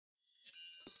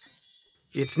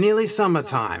It's nearly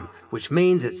summertime, which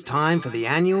means it's time for the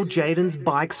annual Jaden's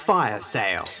Bikes Fire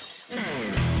Sale.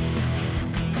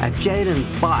 At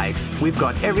Jaden's Bikes, we've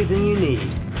got everything you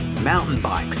need. Mountain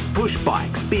bikes, push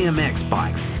bikes, BMX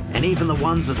bikes, and even the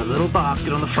ones with a little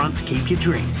basket on the front to keep your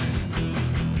drinks.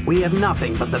 We have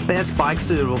nothing but the best bikes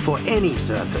suitable for any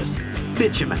surface.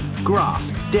 Bitumen,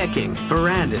 grass, decking,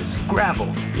 verandas,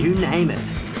 gravel, you name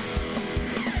it.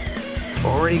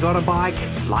 Already got a bike?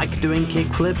 Like doing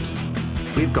kickflips?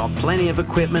 We've got plenty of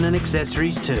equipment and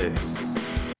accessories too.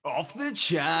 Off the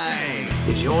chain!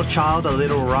 Is your child a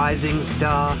little rising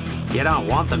star? You don't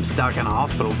want them stuck in a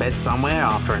hospital bed somewhere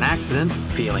after an accident,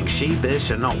 feeling sheepish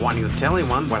and not wanting to tell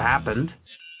anyone what happened.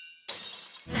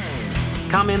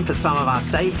 Come in for some of our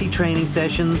safety training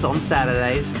sessions on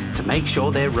Saturdays to make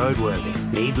sure they're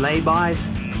roadworthy. Need lay-bys?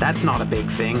 That's not a big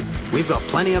thing. We've got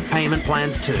plenty of payment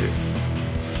plans too.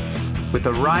 With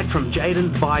a ride from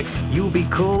Jaden's Bikes, you'll be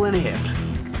cool and hip,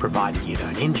 provided you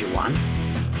don't injure one.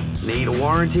 Need a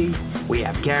warranty? We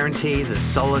have guarantees as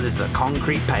solid as the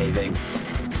concrete paving.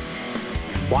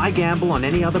 Why gamble on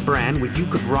any other brand when you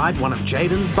could ride one of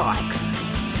Jaden's Bikes?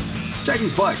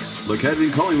 Jaden's Bikes, located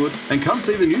in Collingwood, and come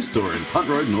see the new store in Punt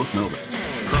Road, North Melbourne.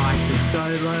 Price is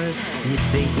so low, you'd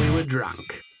think we were drunk.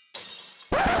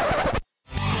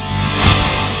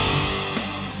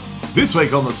 This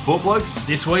week on the Sport Blokes.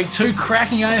 This week, two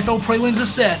cracking AFL prelims are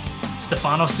set.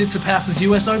 Stefanos Tsitsipas'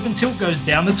 US Open tilt goes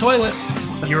down the toilet.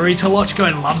 Yuri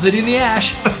Tolochko loves it in the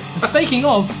ash. And speaking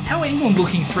of, how are England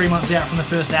looking 3 months out from the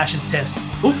first Ashes test?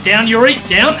 Oh, down Yuri,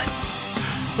 down.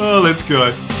 Oh, let's go.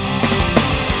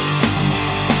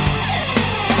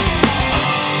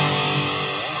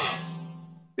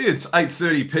 It's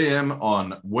 8:30 p.m.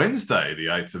 on Wednesday, the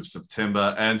 8th of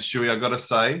September. And Stewie, I got to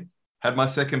say, had my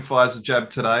second Pfizer jab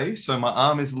today, so my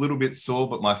arm is a little bit sore,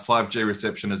 but my 5G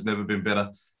reception has never been better.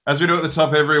 As we do at the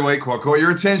top every week, what caught your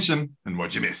attention and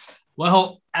what'd you miss?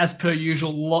 Well, as per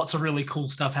usual, lots of really cool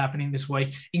stuff happening this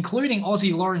week, including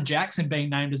Aussie Lauren Jackson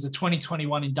being named as a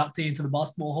 2021 inductee into the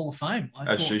Basketball Hall of Fame.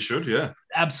 As she should, yeah.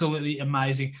 Absolutely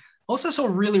amazing. Also saw a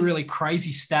really, really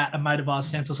crazy stat a mate of ours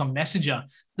sent us on Messenger.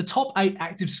 The top 8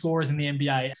 active scorers in the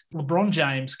NBA, LeBron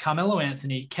James, Carmelo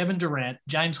Anthony, Kevin Durant,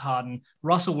 James Harden,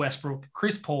 Russell Westbrook,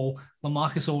 Chris Paul,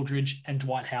 LaMarcus Aldridge, and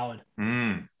Dwight Howard.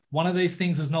 One of these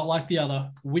things is not like the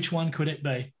other. Which one could it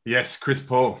be? Yes, Chris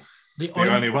Paul. The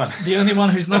only one. The only one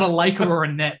who's not a Laker or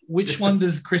a Net. Which one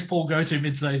does Chris Paul go to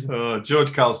mid-season?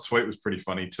 George Karl's tweet was pretty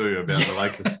funny too about the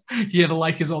Lakers. Yeah, the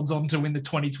Lakers odds on to win the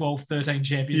 2012-13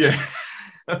 championship.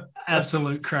 Yeah.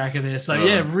 Absolute cracker there. So,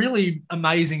 yeah, really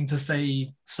amazing to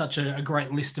see such a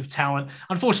great list of talent.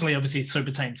 Unfortunately, obviously,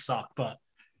 super teams suck, but...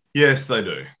 Yes, they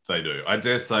do. They do. I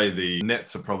dare say the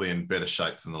Nets are probably in better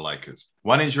shape than the Lakers.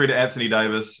 One injury to Anthony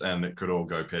Davis, and it could all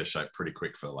go pear-shaped pretty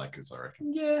quick for the Lakers, I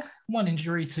reckon. Yeah, one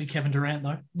injury to Kevin Durant,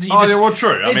 though. Yeah, well,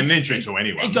 true. I mean, an injury to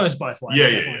anyone. It goes both ways.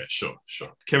 Yeah,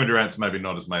 sure. Kevin Durant's maybe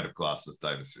not as made of glass as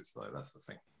Davis is, though. That's the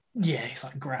thing. Yeah, he's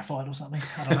like graphite or something.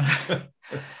 I don't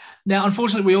know. Now,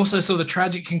 unfortunately, we also saw the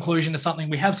tragic conclusion to something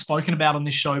we have spoken about on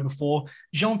this show before.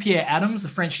 Jean-Pierre Adams, the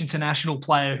French international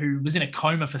player who was in a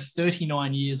coma for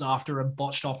 39 years after a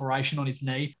botched operation on his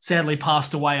knee, sadly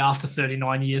passed away after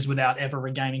 39 years without ever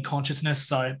regaining consciousness.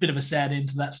 So a bit of a sad end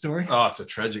to that story. Oh, it's a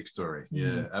tragic story.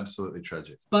 Yeah, absolutely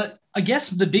tragic. But I guess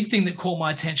the big thing that caught my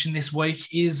attention this week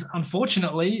is,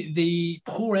 unfortunately, the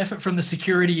poor effort from the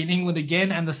security in England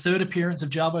again and the third appearance of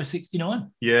Jarbo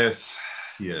 69. Yes.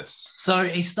 So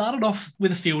he started off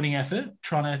with a fielding effort,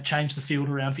 trying to change the field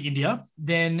around for India,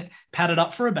 then padded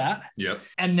up for a bat. Yep.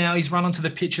 And now he's run onto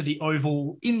the pitch of the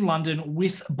Oval in London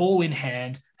with ball in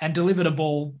hand and delivered a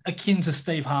ball akin to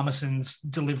Steve Harmison's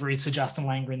delivery to Justin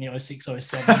Langer in the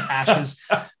 06-07 Ashes.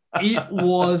 It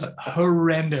was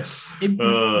horrendous. It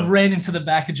ran into the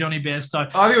back of Johnny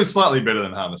Bairstow. I think it was slightly better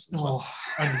than Harmison's one.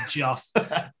 Only just.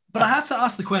 But I have to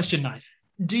ask the question, Nath.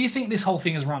 Do you think this whole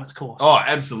thing has run its course? Oh,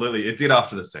 absolutely. It did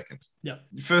after the second. Yeah.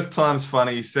 First time's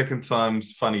funny, second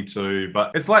time's funny too. But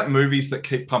it's like movies that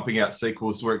keep pumping out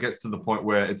sequels where it gets to the point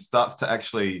where it starts to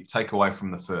actually take away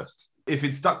from the first. If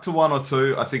it stuck to 1 or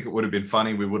 2, I think it would have been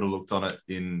funny. We would have looked on it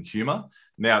in humour.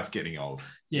 Now it's getting old.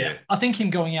 Yeah. I think him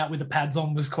going out with the pads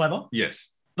on was clever.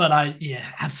 Yes. But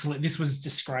absolutely. This was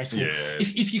disgraceful. Yeah.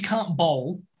 If you can't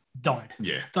bowl, don't.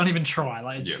 Yeah. Don't even try.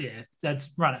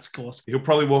 That's run its course. He'll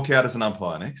probably walk out as an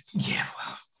umpire next. Yeah,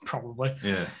 well, probably.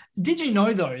 Yeah. Did you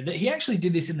know, though, that he actually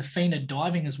did this in the FINA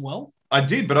diving as well? I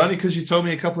did, but only because you told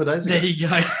me a couple of days ago. There you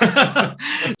go.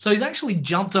 So he's actually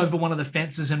jumped over one of the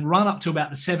fences and run up to about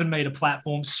the 7-metre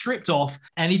platform, stripped off,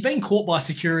 and he'd been caught by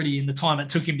security in the time it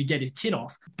took him to get his kit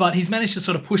off. But he's managed to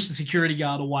sort of push the security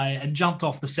guard away and jumped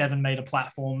off the 7-metre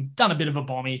platform, done a bit of a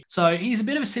bombie. So he's a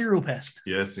bit of a serial pest.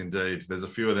 Yes, indeed. There's a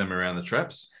few of them around the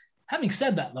traps. Having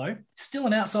said that, though, still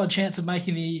an outside chance of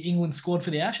making the England squad for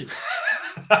the Ashes.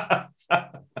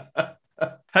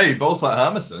 Hey, bowls like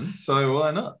Harmison, so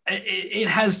why not? It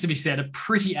has to be said, a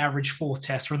pretty average fourth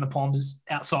test from the Poms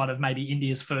outside of maybe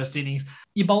India's first innings.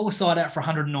 You bowl a side out for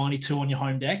 192 on your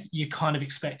home deck, you kind of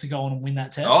expect to go on and win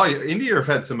that test. Oh, India have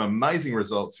had some amazing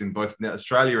results in both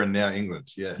Australia and now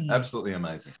England. Yeah, absolutely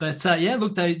amazing. But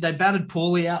look, they batted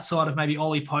poorly outside of maybe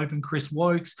Ollie Pope and Chris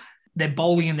Wokes. Their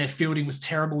bowling and their fielding was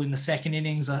terrible in the second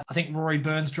innings. I think Rory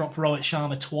Burns dropped Rohit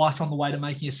Sharma twice on the way to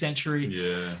making a century.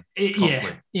 Yeah,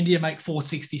 India make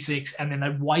 466 and then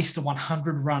they waste a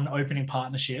 100-run opening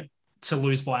partnership to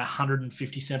lose by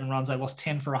 157 runs. They lost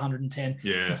 10 for 110.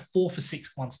 Yeah. 4 for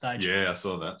 6 one stage. Yeah, I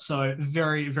saw that. So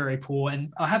very, very poor.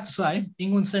 And I have to say,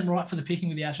 England seem right for the picking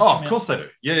with the Ashes. Oh, of course they do.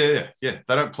 Yeah. They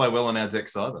don't play well on our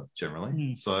decks either,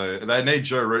 generally. So they need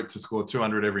Joe Root to score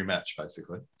 200 every match,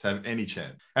 basically, to have any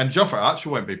chance. And Jofra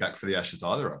Archer won't be back for the Ashes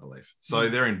either, I believe. So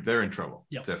they're in trouble.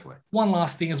 Yep. Definitely. One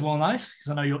last thing as well, Nath, because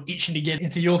I know you're itching to get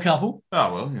into your couple.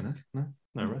 Oh, well,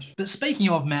 no rush. But speaking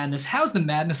of madness, how's the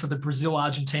madness of the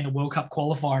Brazil-Argentina World Cup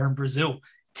qualifier in Brazil?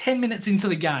 10 minutes into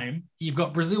the game, you've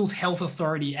got Brazil's health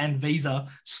authority and Visa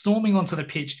storming onto the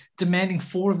pitch, demanding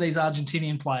 4 of these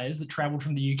Argentinian players that travelled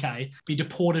from the UK be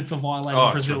deported for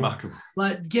violating Brazil. Remarkable.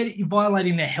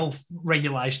 Violating their health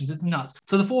regulations. It's nuts.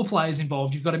 So the 4 players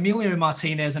involved, you've got Emilio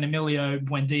Martinez and Emilio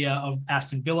Buendia of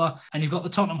Aston Villa, and you've got the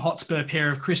Tottenham Hotspur pair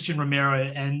of Christian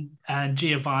Romero and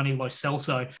Giovanni Lo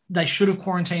Celso. They should have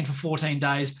quarantined for 14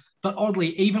 days. But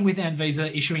oddly, even with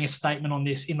Anvisa issuing a statement on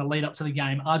this in the lead up to the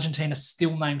game, Argentina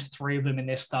still named 3 of them in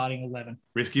their starting 11.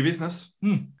 Risky business.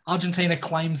 Argentina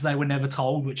claims they were never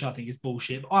told, which I think is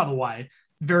bullshit. Either way,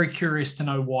 very curious to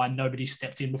know why nobody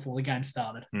stepped in before the game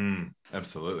started.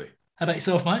 Absolutely. How about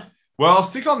yourself, mate? Well, I'll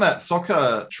stick on that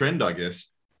soccer trend, I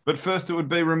guess. But first, it would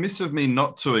be remiss of me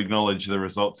not to acknowledge the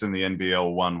results in the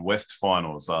NBL 1 West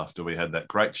finals after we had that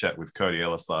great chat with Cody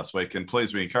Ellis last week. And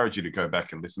please, we encourage you to go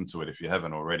back and listen to it if you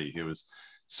haven't already. He was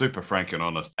super frank and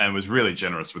honest and was really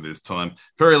generous with his time.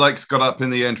 Perry Lakes got up in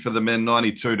the end for the men,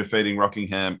 92, defeating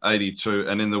Rockingham 82.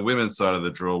 And in the women's side of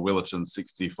the draw, Willerton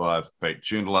 65 beat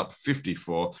Joondalup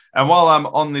 54. And while I'm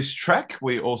on this track,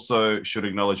 we also should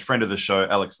acknowledge friend of the show,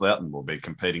 Alex Loughton, will be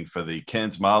competing for the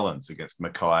Cairns Marlins against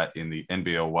Mackay in the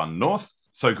NBL 1 North.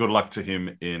 So good luck to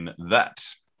him in that.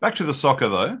 Back to the soccer,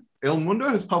 though. El Mundo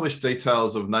has published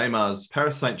details of Neymar's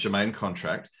Paris Saint-Germain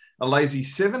contract, a lazy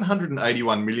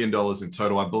 $781 million in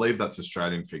total. I believe that's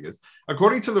Australian figures.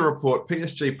 According to the report,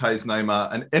 PSG pays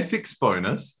Neymar an ethics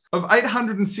bonus of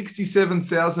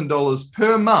 $867,000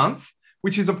 per month,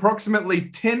 which is approximately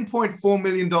 $10.4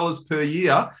 million per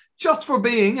year, just for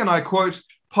being, and I quote,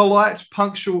 polite,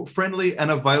 punctual, friendly, and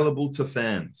available to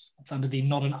fans. That's under the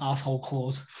not an asshole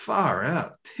clause. Far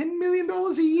out. $10 million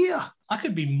a year. I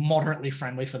could be moderately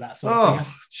friendly for that sort of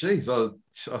figure. Geez. I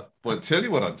won't tell you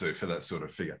what I'd do for that sort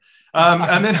of figure.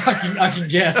 I can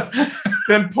guess.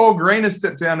 Then Paul Green has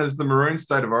stepped down as the Maroon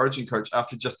State of Origin coach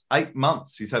after just 8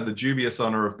 months. He's had the dubious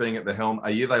honour of being at the helm.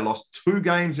 A year they lost 2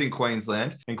 games in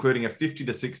Queensland, including a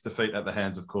 50-6 defeat at the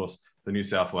hands, of course, the New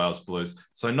South Wales Blues.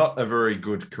 So not a very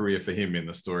good career for him in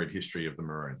the storied history of the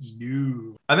Maroons.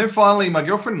 No. And then finally, my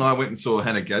girlfriend and I went and saw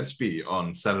Hannah Gadsby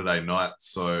on Saturday night.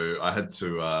 So I had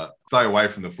to stay away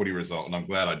from the footy result. And I'm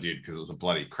glad I did because it was a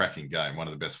bloody cracking game. One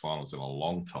of the best finals in a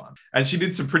long time. And she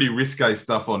did some pretty risque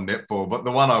stuff on netball. But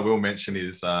the one I will mention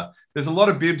is there's a lot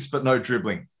of bibs, but no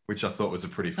dribbling, which I thought was a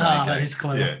pretty funny game. That is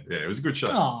clever. Yeah, it was a good show.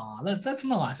 Oh, that's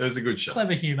nice. It was a good show.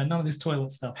 Clever humour. None of this toilet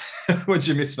stuff. What'd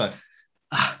you miss, mate?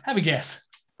 Have a guess.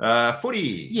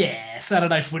 Footy. Yeah,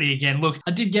 Saturday footy again. Look,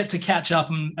 I did get to catch up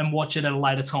and watch it at a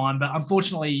later time, but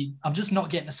unfortunately, I'm just not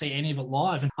getting to see any of it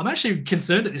live. And I'm actually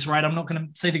concerned at this rate I'm not going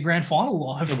to see the grand final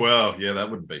live. Well, yeah, that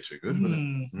wouldn't be too good, would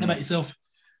it? How about yourself?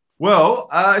 Well,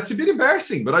 it's a bit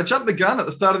embarrassing, but I jumped the gun at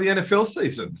the start of the NFL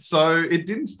season. So it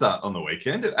didn't start on the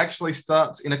weekend. It actually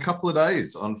starts in a couple of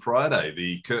days on Friday.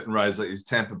 The curtain raiser is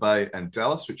Tampa Bay and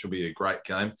Dallas, which will be a great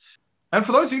game. And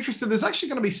for those interested, there's actually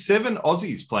going to be 7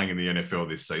 Aussies playing in the NFL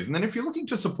this season. And if you're looking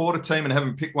to support a team and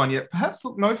haven't picked one yet, perhaps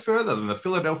look no further than the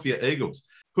Philadelphia Eagles.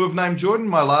 who have named Jordan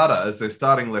Mailata as their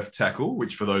starting left tackle,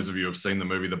 which for those of you who have seen the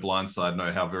movie The Blind Side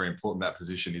know how very important that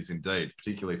position is indeed,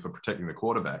 particularly for protecting the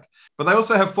quarterback. But they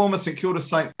also have former St Kilda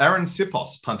Saint Aaron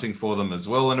Sipos punting for them as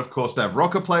well. And of course, Dave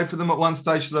Rocker played for them at one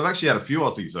stage. So they've actually had a few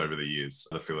Aussies over the years,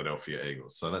 the Philadelphia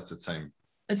Eagles. So that's a team.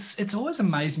 It's always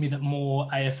amazed me that more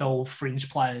AFL fringe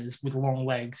players with long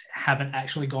legs haven't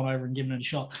actually gone over and given it a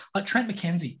shot. Like Trent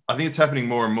McKenzie. I think it's happening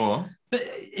more and more. But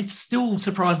it's still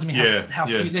surprising me how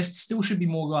few. There still should be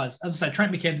more guys. As I say,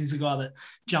 Trent McKenzie's the guy that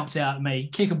jumps out at me.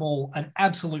 Kick a ball an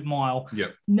absolute mile.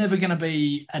 Yep. Never going to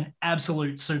be an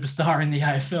absolute superstar in the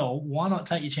AFL. Why not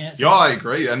take your chances? Yeah, I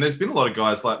agree. And there's been a lot of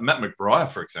guys like Matt McBride,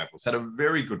 for example, has had a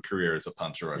very good career as a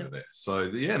punter over there. So,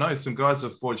 some guys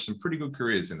have forged some pretty good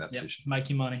careers in that position. Make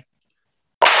your money.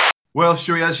 Well,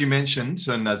 Shuey, as you mentioned,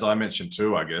 and as I mentioned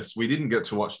too, I guess, we didn't get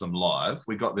to watch them live.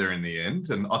 We got there in the end.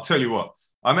 And I'll tell you what,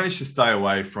 I managed to stay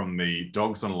away from the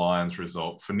Dogs and Lions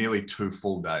result for nearly 2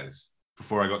 full days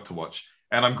before I got to watch.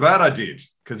 And I'm glad I did,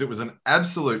 because it was an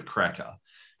absolute cracker.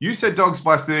 You said Dogs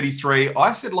by 33.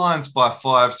 I said Lions by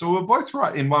 5. So we're both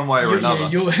right in one way or another.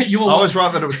 I was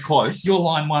right that it was close. Your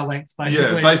line, my length,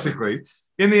 basically. Yeah, basically.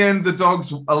 In the end, the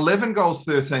Dogs, 11 goals,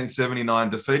 13-79,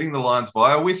 defeating the Lions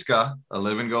by a whisker,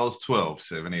 11 goals,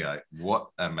 12-78. What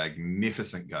a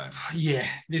magnificent game. Yeah,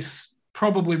 this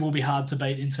probably will be hard to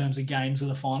beat in terms of games of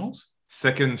the finals.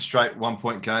 Second straight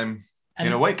 1-point game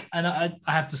in a week. And I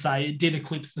have to say, it did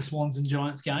eclipse the Swans and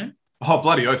Giants game. Oh,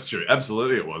 bloody oath, Stu.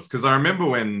 Absolutely it was. Because I remember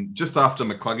when, just after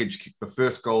McCluggage kicked the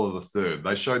first goal of the third,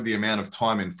 they showed the amount of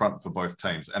time in front for both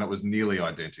teams, and it was nearly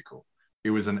identical. It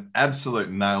was an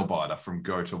absolute nail-biter from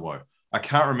go to woe. I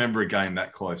can't remember a game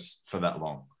that close for that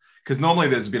long. Because normally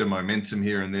there's a bit of momentum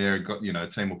here and there. A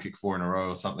team will kick 4 in a row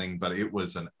or something, but it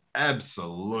was an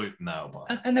absolute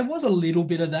nail-biter. And there was a little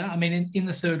bit of that. I mean, in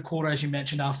the third quarter, as you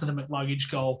mentioned, after the McCluggage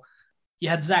goal, you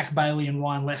had Zach Bailey and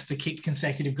Ryan Lester kick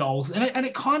consecutive goals. And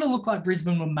it kind of looked like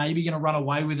Brisbane were maybe going to run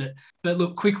away with it. But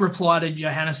look, quick reply to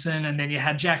Johannesson, and then you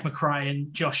had Jack McRae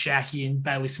and Josh Shackey and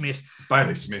Bailey Smith.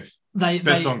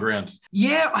 Best on ground.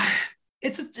 Yeah,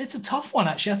 it's a tough one,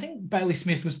 actually. I think Bailey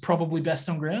Smith was probably best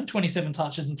on ground, 27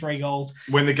 touches and 3 goals.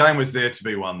 When the game was there to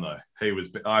be won, though,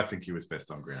 I think he was best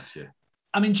on ground, yeah.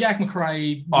 I mean, Jack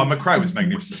McRae... Oh, McRae was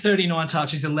magnificent. 39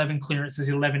 touches, 11 clearances,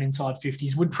 11 inside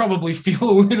 50s. Would probably feel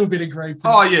a little bit aggrieved.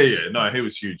 Oh, yeah. No, he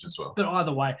was huge as well. But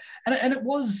either way. And it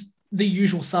was the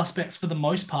usual suspects for the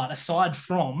most part, aside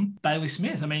from Bailey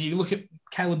Smith. I mean, you look at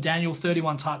Caleb Daniel,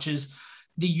 31 touches,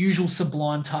 the usual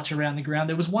sublime touch around the ground.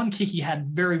 There was one kick he had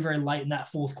very, very late in that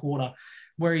fourth quarter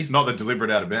where he's... Not the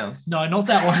deliberate out of bounds. No, not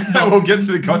that one. No, we'll get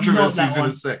to the controversies in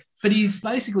a sec. But he's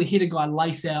basically hit a guy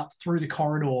lace out through the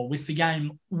corridor with the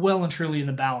game well and truly in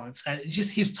the balance. And it's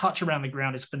just his touch around the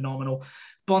ground is phenomenal.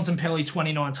 Bontempelli,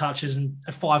 29 touches and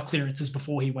 5 clearances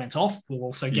before he went off. We'll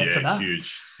also get to that.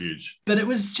 Huge. But it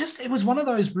was one of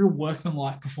those real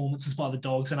workmanlike performances by the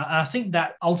Dogs. And I think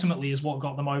that ultimately is what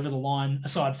got them over the line,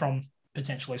 aside from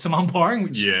potentially some umpiring.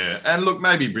 Yeah. And look,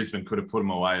 maybe Brisbane could have put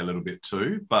them away a little bit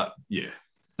too. But yeah.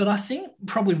 But I think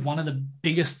probably one of the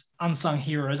biggest unsung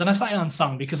heroes, and I say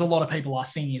unsung because a lot of people are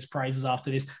singing his praises after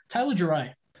this, Taylor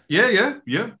Duray. Yeah.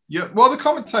 Well, the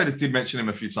commentators did mention him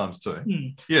a few times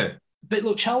too. Yeah. But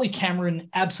look, Charlie Cameron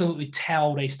absolutely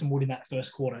towelled Easton Wood in that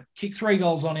first quarter. Kicked 3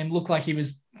 goals on him, looked like he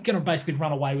was going to basically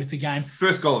run away with the game.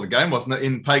 First goal of the game, wasn't it,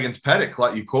 in Pagan's paddock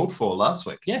like you called for last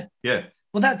week? Yeah. Yeah.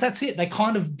 Well, that's it. They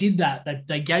kind of did that.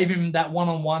 They gave him that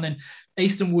one-on-one, and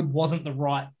Easton Wood wasn't the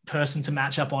right person to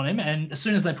match up on him. And as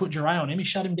soon as they put Duray on him, he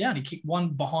shut him down. He kicked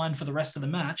one behind for the rest of the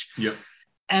match. Yep.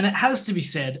 And it has to be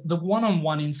said, the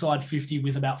one-on-one inside 50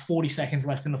 with about 40 seconds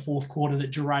left in the fourth quarter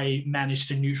that Duray managed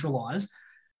to neutralise,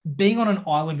 being on an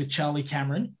island with Charlie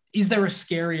Cameron, is there a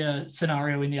scarier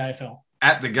scenario in the AFL?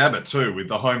 At the Gabba too, with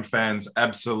the home fans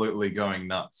absolutely going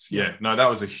nuts. Yeah, no, that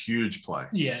was a huge play.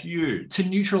 Yeah. Huge. To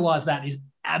neutralise that is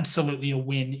absolutely a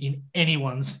win in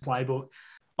anyone's playbook.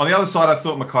 On the other side, I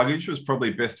thought McCluggage was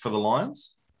probably best for the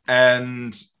Lions.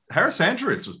 And Harris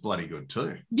Andrews was bloody good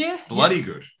too. Yeah. Bloody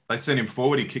good. They sent him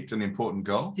forward. He kicked an important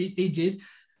goal. He did.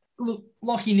 Look,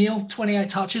 Lachie Neale, 28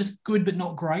 touches, good but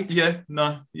not great. Yeah,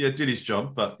 did his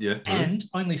job, but yeah. And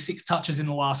only 6 touches in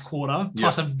the last quarter,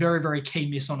 plus a very, very key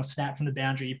miss on a snap from the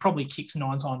boundary. He probably kicks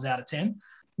 9 times out of 10.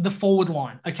 The forward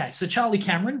line. Okay, so Charlie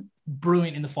Cameron,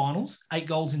 brilliant in the finals, 8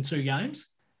 goals in 2 games.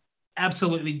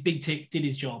 Absolutely big tick, did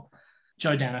his job.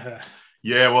 Joe Danaher.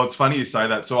 Yeah, well, it's funny you say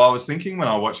that. So I was thinking when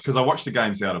I watched, because I watched the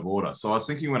games out of order. So I was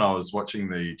thinking when I was watching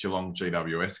the Geelong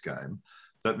GWS game,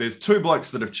 that there's 2 blokes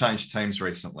that have changed teams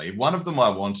recently. One of them I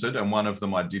wanted, and one of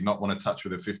them I did not want to touch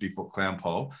with a 50-foot clown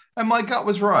pole. And my gut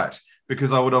was right,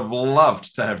 because I would have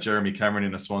loved to have Jeremy Cameron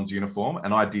in a Swans uniform,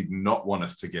 and I did not want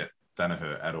us to get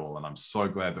Danaher at all, and I'm so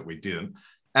glad that we didn't.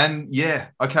 And yeah,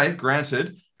 okay, granted,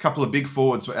 a couple of big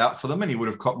forwards were out for them and he would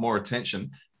have caught more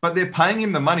attention, but they're paying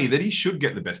him the money that he should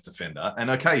get the best defender. And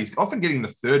okay, he's often getting the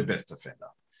third best defender.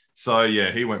 So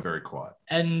yeah, he went very quiet.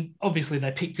 And obviously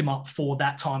they picked him up for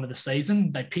that time of the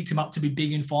season. They picked him up to be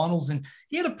big in finals, and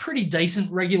he had a pretty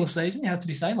decent regular season, you have to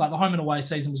be saying. Like, the home and away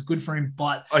season was good for him,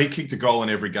 but... Oh, he kicked a goal in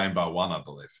every game bar one, I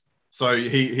believe. So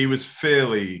he was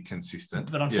fairly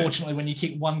consistent. But unfortunately, when you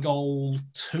kick 1 goal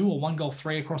 2 or 1 goal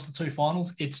 3 across the 2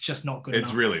 finals, it's just not good enough.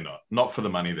 It's really not. Not for the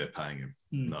money they're paying him.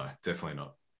 No, definitely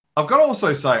not. I've got to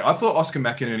also say, I thought Oscar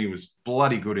McInerney was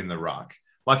bloody good in the ruck.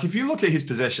 Like, if you look at his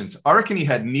possessions, I reckon he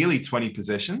had nearly 20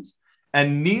 possessions,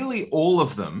 and nearly all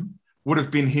of them would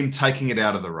have been him taking it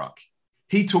out of the ruck.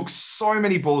 He took so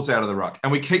many balls out of the ruck.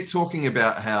 And we keep talking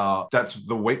about how that's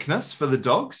the weakness for the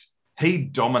Dogs. He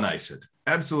dominated.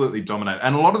 Absolutely dominated.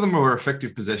 And a lot of them were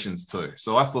effective possessions too.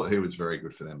 So I thought he was very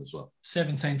good for them as well.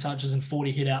 17 touches and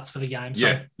 40 hit-outs for the game.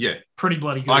 So yeah. Pretty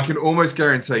bloody good. I can almost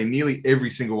guarantee nearly every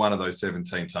single one of those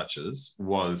 17 touches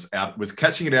was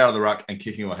catching it out of the ruck and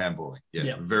kicking or handballing.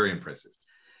 Yeah, very impressive.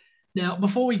 Now,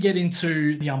 before we get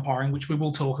into the umpiring, which we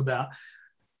will talk about,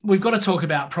 we've got to talk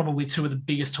about probably 2 of the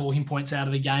biggest talking points out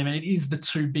of the game, and it is the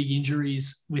 2 big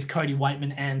injuries with Cody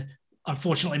Waitman and,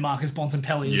 unfortunately, Marcus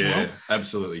Bontempelli as well. Yeah,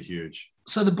 absolutely huge.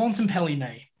 So the Bontempelli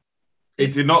knee.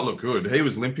 It did not look good. He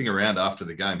was limping around after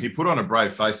the game. He put on a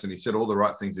brave face and he said all the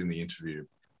right things in the interview.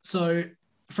 So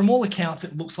from all accounts,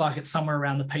 it looks like it's somewhere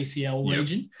around the PCL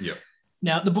region. Yep.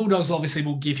 Now, the Bulldogs obviously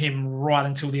will give him right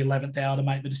until the 11th hour to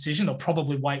make the decision. They'll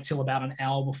probably wait till about an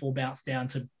hour before bounce down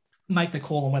to make the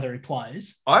call on whether he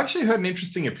plays. I actually heard an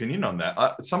interesting opinion on that.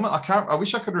 I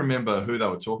wish I could remember who they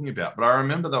were talking about, but I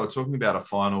remember they were talking about a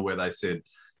final where they said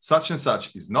such and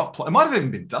such is not playing. It might have even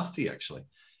been Dusty, actually.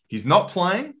 He's not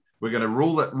playing. We're going to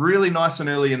rule it really nice and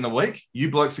early in the week.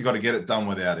 You blokes have got to get it done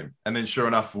without him. And then sure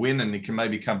enough, win, and he can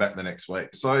maybe come back the next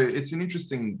week. So it's an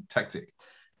interesting tactic.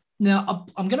 Now,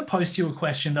 I'm going to post you a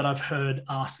question that I've heard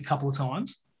asked a couple of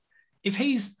times. If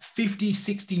he's 50,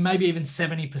 60, maybe even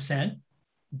 70%,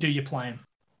 do you play him?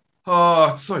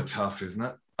 Oh, it's so tough, isn't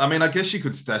it? I mean, I guess you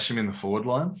could stash him in the forward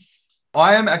line.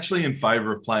 I am actually in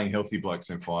favour of playing healthy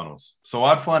blokes in finals. So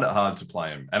I'd find it hard to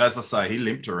play him. And as I say, he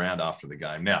limped around after the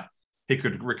game. Now, he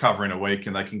could recover in a week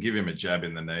and they can give him a jab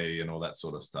in the knee and all that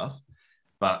sort of stuff.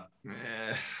 But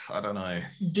I don't know.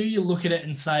 Do you look at it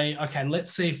and say, okay,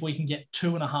 let's see if we can get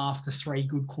 2.5 to 3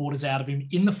 good quarters out of him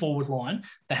in the forward line?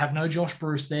 They have no Josh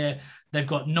Bruce there. They've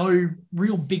got no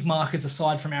real big markers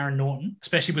aside from Aaron Norton,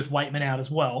 especially with Waitman out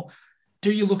as well.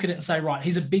 Do you look at it and say, right,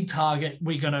 he's a big target.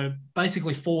 We're going to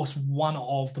basically force one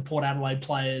of the Port Adelaide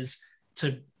players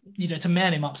to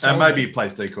man him up. And maybe he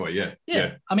plays decoy,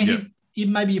 yeah. I mean,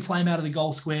 maybe you play him out of the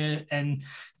goal square and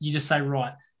you just say,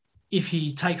 right, if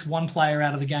he takes one player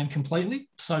out of the game completely,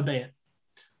 so be it.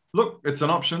 Look, it's an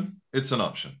option. It's an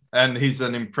option. And he's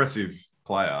an impressive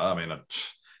player. I mean,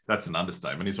 that's an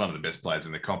understatement. He's one of the best players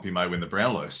in the comp. He may win the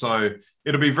Brownlow. So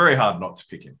it'll be very hard not to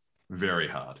pick him. Very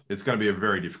hard. It's going to be a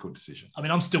very difficult decision. I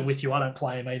mean, I'm still with you. I don't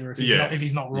play him either if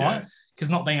he's not right, because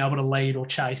not being able to lead or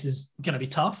chase is going to be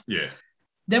tough. Yeah.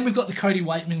 Then we've got the Cody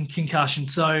Waitman concussion.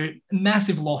 So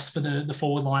massive loss for the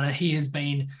forward liner. He has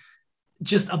been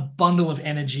just a bundle of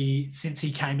energy since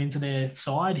he came into their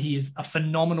side. He is a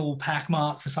phenomenal pack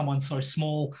mark for someone so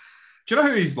small. Do you know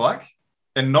who he's like?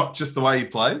 And not just the way he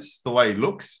plays, the way he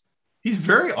looks. He's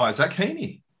very Isaac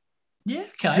Heaney. Yeah,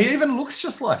 okay. He even looks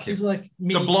just like him. He's like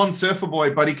the blonde surfer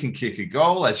boy, but he can kick a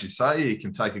goal, as you say. He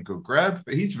can take a good grab.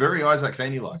 But he's very Isaac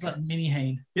Heaney-like. He's like mini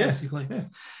Heen, basically. Yeah.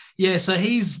 Yeah, so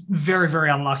he's very, very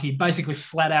unlucky. Basically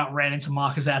flat out ran into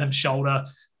Marcus Adams' shoulder.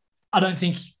 I don't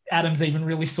think Adams even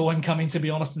really saw him coming, to be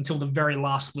honest, until the very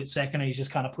last split second. He's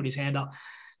just kind of put his hand up.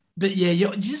 But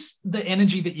yeah, just the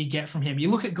energy that you get from him. You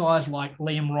look at guys like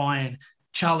Liam Ryan,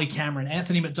 Charlie Cameron,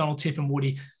 Anthony McDonald-Tip and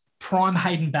Woody, prime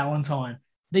Hayden Ballantyne.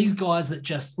 These guys that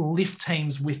just lift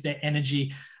teams with their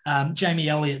energy. Jamie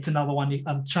Elliott's another one.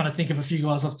 I'm trying to think of a few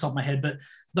guys off the top of my head, but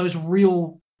those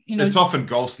real, It's often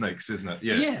goal sneaks, isn't it?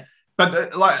 Yeah.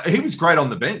 But he was great on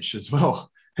the bench as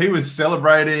well. He was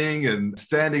celebrating and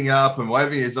standing up and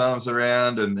waving his arms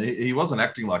around, and he wasn't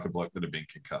acting like a bloke that had been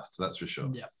concussed, that's for sure.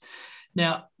 Yeah.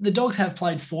 Now, the Dogs have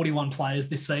played 41 players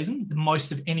this season, the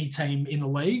most of any team in the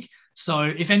league. So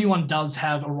if anyone does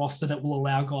have a roster that will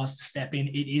allow guys to step in,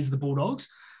 it is the Bulldogs.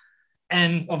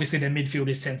 And obviously their midfield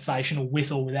is sensational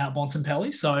with or without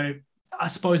Bontempelli. So I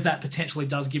suppose that potentially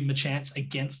does give them a chance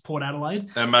against Port Adelaide.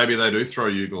 And maybe they do throw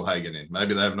Ugle-Hagan in.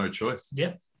 Maybe they have no choice.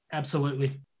 Yeah,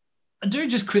 absolutely. I do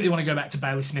just quickly want to go back to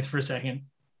Bailey Smith for a second.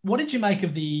 What did you make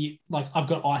of the, like, I've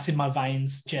got ice in my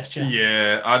veins gesture?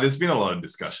 Yeah, there's been a lot of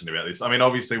discussion about this. I mean,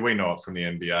 obviously, we know it from the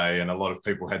NBA, and a lot of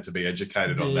people had to be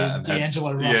educated on that. And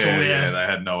D'Angelo Russell, yeah, they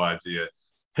had no idea.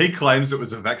 He claims it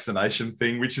was a vaccination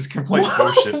thing, which is complete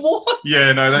bullshit. What?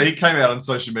 Yeah, no, he came out on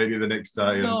social media the next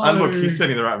day. No. And look, he's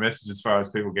sending the right message as far as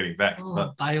people getting vaxxed.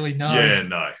 But Bailey, no. Yeah,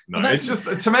 no. Well, It's just,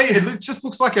 to me, it just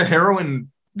looks like a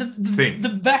heroin thing. The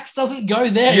vax doesn't go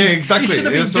there. Yeah, exactly.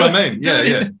 That's what I mean.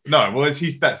 Yeah. No, well, that's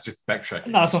just backtracking.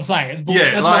 No, that's what I'm saying.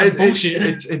 That's why it's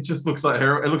bullshit. It just looks like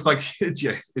heroin. It looks like,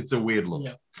 it's a weird look.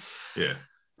 Yeah.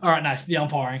 All right, Nath, the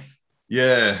umpiring.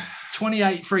 Yeah.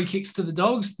 28 free kicks to the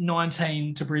Dogs,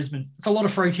 19 to Brisbane. It's a lot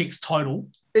of free kicks total.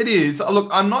 It is. Look,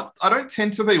 I don't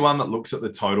tend to be one that looks at the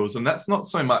totals, and that's not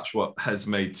so much what has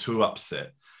me too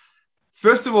upset.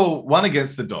 First of all, one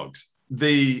against the Dogs.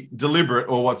 The deliberate,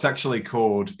 or what's actually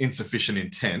called insufficient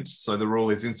intent. So the rule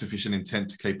is insufficient intent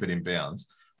to keep it in bounds.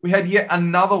 We had yet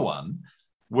another one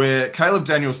where Caleb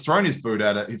Daniels thrown his boot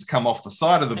at it. It's come off the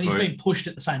side of the boot. And he's been pushed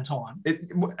at the same time.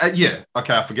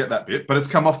 Okay, I forget that bit. But it's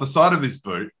come off the side of his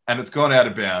boot and it's gone out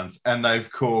of bounds and they've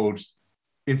called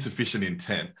insufficient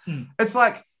intent. It's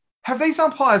like, have these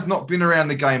umpires not been around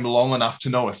the game long enough to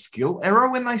know a skill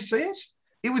error when they see it?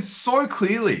 It was so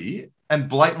clearly and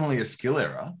blatantly a skill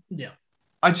error. Yeah.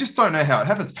 I just don't know how it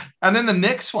happens. And then the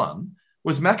next one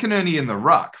was McInerney in the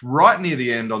ruck, right near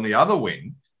the end on the other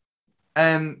wing.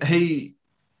 And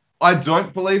I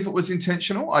don't believe it was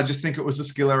intentional. I just think it was a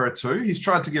skill error too. He's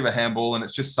tried to give a handball and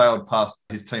it's just sailed past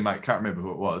his teammate, can't remember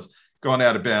who it was, gone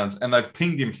out of bounds. And they've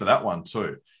pinged him for that one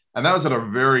too. And that was at a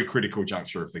very critical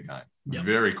juncture of the game. Yep.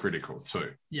 Very critical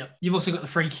too. Yeah. You've also got the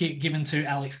free kick given to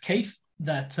Alex Keith,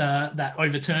 that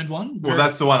overturned one. Well,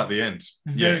 that's the one at the end.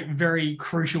 Very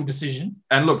crucial decision.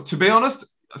 And look, to be honest,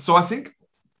 so I think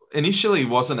initially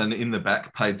wasn't an in the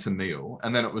back paid to Neil,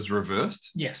 and then it was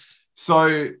reversed. Yes.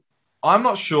 So I'm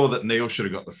not sure that Neil should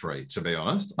have got the free, to be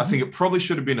honest. I think it probably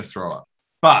should have been a throw-up.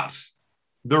 But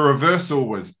the reversal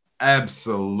was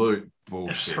absolute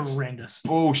bullshit. It's horrendous.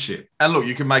 Bullshit. And look,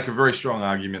 you can make a very strong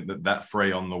argument that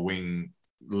free on the wing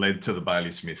led to the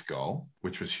Bailey Smith goal,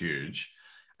 which was huge.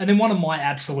 And then one of my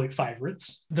absolute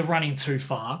favourites, the running too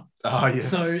far. Oh, yes.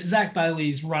 So Zach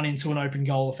Bailey's run into an open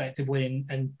goal effectively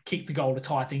and kicked the goal to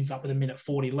tie things up with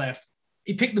 1:40 left.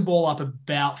 He picked the ball up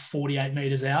about 48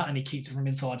 metres out and he kicked it from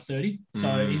inside 30.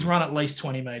 So he's run at least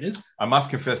 20 metres. I must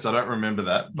confess, I don't remember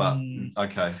that, but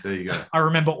okay, there you go. I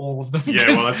remember all of them. Yeah,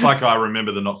 well, it's like I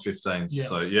remember the not 15s. Yeah.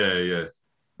 So, yeah.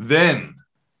 Then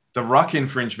the ruck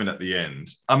infringement at the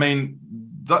end. I mean,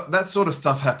 that sort of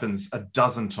stuff happens a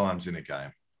dozen times in a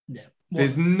game. Yeah.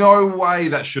 There's no way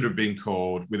that should have been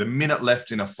called with a minute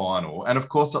left in a final. And, of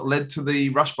course, it led to the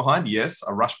rush behind. Yes,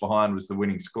 a rush behind was the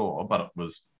winning score, but it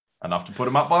was enough to put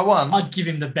him up by one. I'd give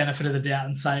him the benefit of the doubt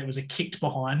and say it was a kicked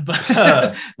behind, but,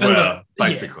 well,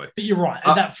 basically. Yeah, but you're right.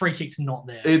 That free kick's not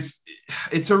there.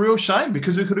 It's a real shame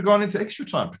because we could have gone into extra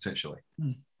time potentially.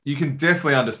 You can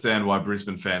definitely understand why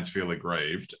Brisbane fans feel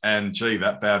aggrieved. And, gee,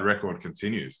 that bad record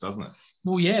continues, doesn't it?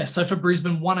 Well, yeah. So for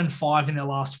Brisbane, 1-5 in their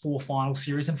last 4 final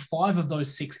series and 5 of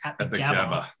those 6 at the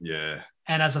Gabba. Yeah.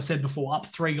 And as I said before, up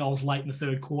 3 goals late in the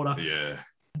third quarter. Yeah.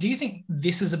 Do you think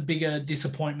this is a bigger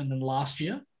disappointment than last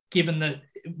year, given that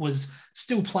it was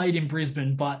still played in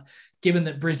Brisbane, but given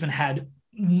that Brisbane had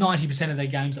 90% of their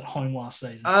games at home last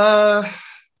season?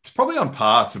 It's probably on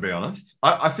par, to be honest.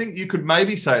 I think you could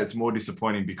maybe say it's more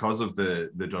disappointing because of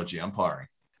the dodgy umpiring.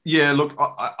 Yeah, look,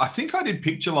 I think I did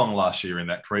pick Geelong last year in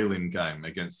that prelim game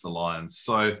against the Lions.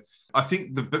 So I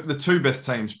think the 2 best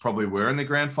teams probably were in the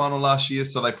grand final last year,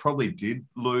 so they probably did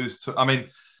lose to... I mean,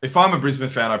 if I'm a Brisbane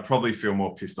fan, I'd probably feel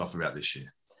more pissed off about this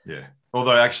year. Yeah.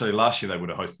 Although, actually, last year they would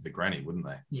have hosted the Granny, wouldn't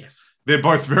they? Yes. They're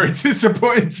both very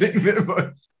disappointing.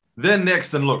 Then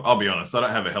next, and look, I'll be honest, I don't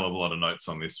have a hell of a lot of notes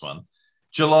on this one.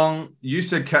 Geelong, you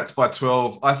said Cats by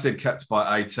 12. I said Cats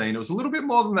by 18. It was a little bit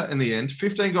more than that in the end.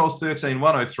 15 goals, 13,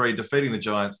 103, defeating the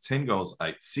Giants, 10 goals,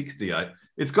 8, 68.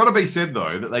 It's got to be said,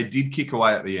 though, that they did kick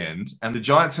away at the end, and the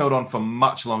Giants held on for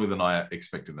much longer than I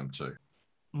expected them to.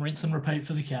 Rinse and repeat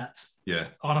for the Cats. Yeah.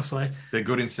 Honestly. They're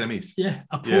good in semis. Yeah.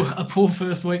 A poor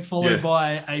first week followed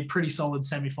by a pretty solid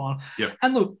semi-final. Yep.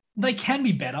 And look, they can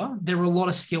be better. There were a lot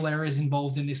of skill errors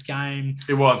involved in this game.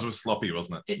 It was sloppy,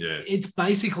 wasn't it? Yeah. It's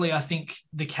basically, I think,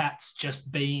 the Cats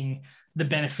just being the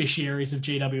beneficiaries of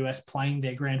GWS playing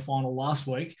their grand final last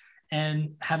week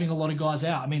and having a lot of guys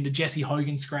out. I mean, the Jesse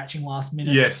Hogan scratching last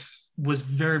minute was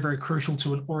very, very crucial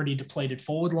to an already depleted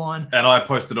forward line. And I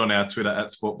posted on our Twitter at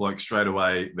SportBloke straight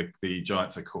away, the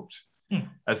Giants are cooked.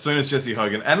 As soon as Jesse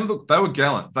Hogan, and look, they were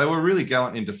gallant. They were really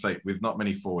gallant in defeat with not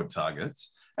many forward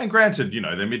targets. And granted, their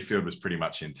midfield was pretty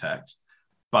much intact.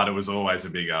 but it was always a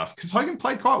big ask because Hogan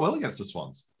played quite well against the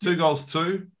Swans. 2 goals,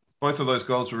 2. Both of those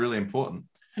goals were really important.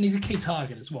 And he's a key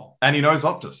target as well. And he knows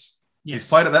Optus. Yes. He's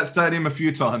played at that stadium a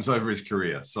few times over his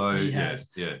career. So, yeah.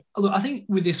 Look, I think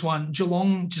with this one,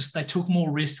 Geelong they took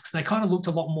more risks. They kind of looked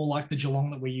a lot more like the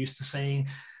Geelong that we're used to seeing.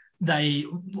 They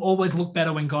always look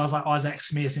better when guys like Isaac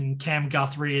Smith and Cam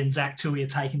Guthrie and Zach Tui are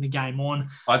taking the game on.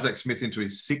 Isaac Smith into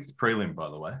his 6th prelim,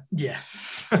 by the way. Yeah,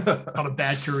 not a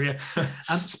bad career.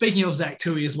 Speaking of Zach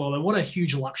Tui as well, though, what a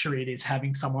huge luxury it is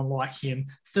having someone like him,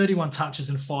 31 touches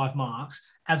and 5 marks,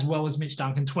 as well as Mitch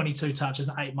Duncan, 22 touches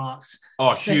and 8 marks.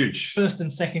 Oh, huge. First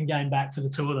and second game back for the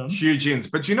two of them. Huge ins.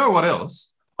 But you know what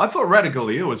else? I thought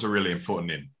Radaglia was a really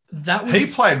important in. He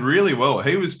played really well.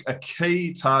 He was a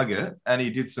key target and he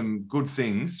did some good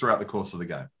things throughout the course of the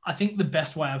game. I think the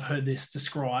best way I've heard this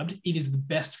described, it is the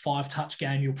best 5-touch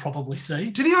game you'll probably see.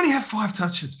 Did he only have 5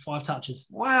 touches? 5 touches.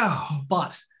 Wow.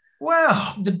 But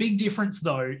the big difference,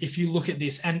 though, if you look at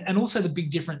this, and also the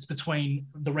big difference between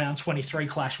the round 23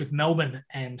 clash with Melbourne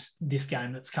and this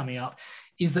game that's coming up,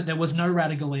 is that there was no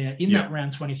Radaglia in that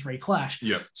round 23 clash.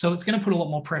 Yep. So it's going to put a lot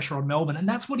more pressure on Melbourne. And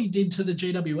that's what he did to the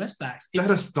GWS backs. That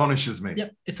astonishes me.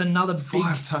 Yep. It's another big...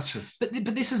 5 touches. But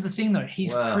this is the thing, though.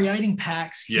 He's creating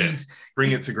packs.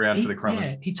 Bring it to ground for the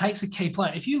Crummers. Yeah, he takes a key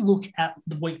player. If you look at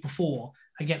the week before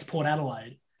against Port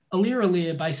Adelaide,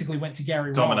 Aliir basically went to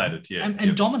Gary dominated, Rowan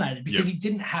and dominated because he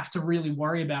didn't have to really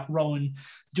worry about Rowan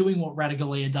doing what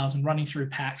Radaglia does and running through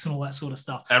packs and all that sort of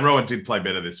stuff. And Rowan did play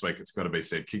better this week, it's got to be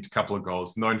said. Kicked a couple of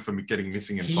goals, known for getting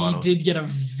missing in finals. He did get a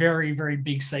very, very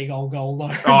big seagull goal,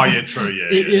 though. Oh, yeah, true,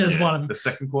 yeah. It is one of them. The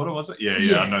second quarter, was it?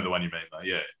 Yeah, I know the one you mean, though.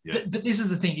 Yeah. But this is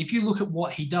the thing. If you look at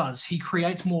what he does, he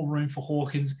creates more room for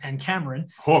Hawkins and Cameron.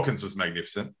 Hawkins was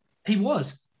magnificent. He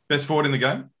was. Best forward in the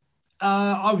game?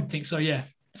 I would think so, yeah.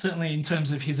 Certainly in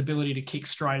terms of his ability to kick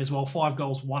straight as well. 5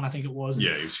 goals, 1, I think it was.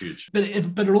 Yeah, he was huge. But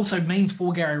it also means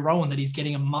for Gary Rowan that he's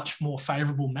getting a much more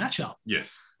favourable matchup.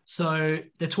 Yes. So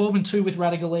they're 12-2 with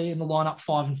Radaglia in the lineup,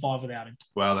 5-5 without him.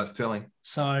 Wow, that's telling.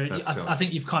 So I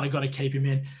think you've kind of got to keep him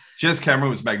in. Jez Cameron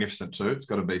was magnificent too, it's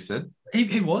got to be said.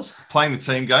 He was. Playing the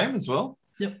team game as well.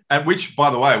 Yep. And which, by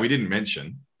the way, we didn't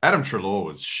mention, Adam Treloar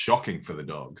was shocking for the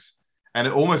Dogs. And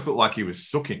it almost looked like he was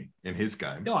sooking in his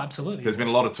game. Oh, absolutely. There's been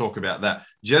a lot of talk about that.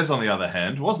 Jez, on the other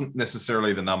hand, wasn't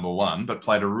necessarily the number one, but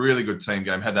played a really good team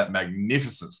game, had that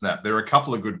magnificent snap. There were a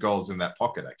couple of good goals in that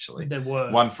pocket, actually. There were.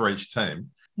 One for each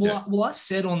team. Well, I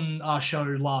said on our show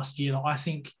last year that I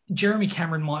think Jeremy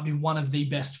Cameron might be one of the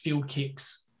best field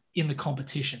kicks in the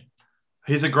competition.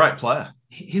 He's a great player.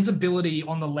 His ability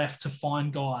on the left to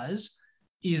find guys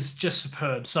is just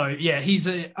superb. So, yeah, he's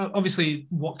obviously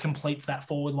what completes that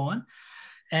forward line.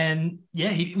 And, yeah,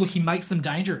 he makes them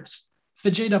dangerous.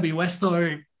 For GWS,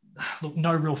 though, look,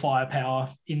 no real firepower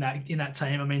in that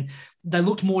team. I mean, they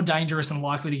looked more dangerous and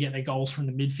likely to get their goals from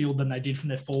the midfield than they did from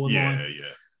their forward line. Yeah.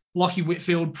 Lockie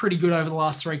Whitfield, pretty good over the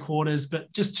last 3 quarters,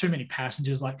 but just too many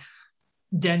passengers like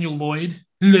Daniel Lloyd,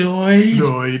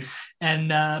 and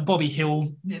Bobby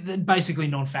Hill, basically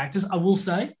non-factors. I will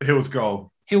say. Hill's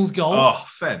goal. Oh,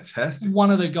 fantastic. One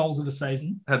of the goals of the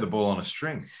season. Had the ball on a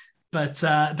string. But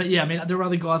yeah, I mean, there are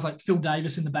other guys like Phil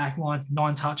Davis in the back line,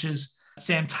 9 touches.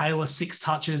 Sam Taylor, 6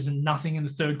 touches and nothing in the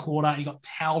third quarter. He got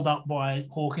towelled up by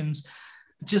Hawkins.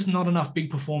 Just not enough big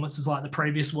performances like the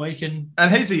previous week. And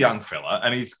he's a young fella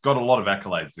and he's got a lot of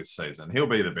accolades this season. He'll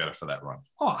be the better for that run.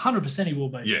 Oh, 100% he will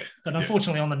be. Yeah. But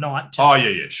unfortunately on the night,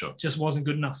 sure. Just wasn't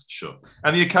good enough. Sure.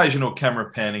 And the occasional camera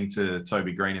panning to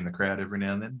Toby Green in the crowd every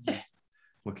now and then. Yeah.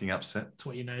 Looking upset. That's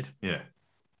what you need. Yeah.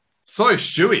 So,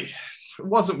 Stewie, it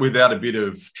wasn't without a bit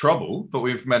of trouble, but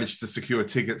we've managed to secure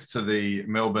tickets to the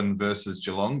Melbourne versus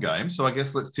Geelong game. So I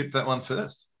guess let's tip that one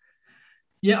first.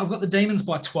 Yeah, I've got the Demons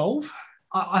by 12.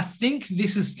 I think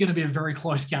this is going to be a very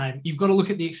close game. You've got to look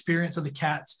at the experience of the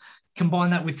Cats,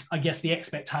 combine that with, I guess, the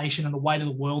expectation and the weight of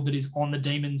the world that is on the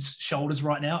Demons' shoulders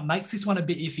right now. It makes this one a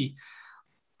bit iffy.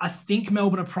 I think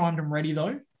Melbourne are primed and ready,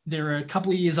 though. They're a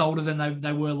couple of years older than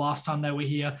they were last time they were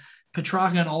here.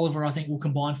 Petrarca and Oliver, I think, will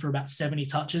combine for about 70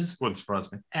 touches. Wouldn't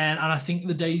surprise me. And I think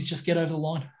the Ds just get over the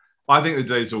line. I think the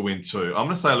Ds will win too. I'm going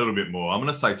to say a little bit more. I'm going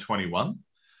to say 21.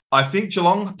 I think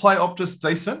Geelong play Optus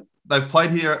decent. They've played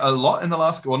here a lot in the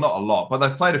last, well, not a lot, but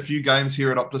they've played a few games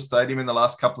here at Optus Stadium in the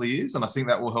last couple of years, and I think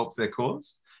that will help their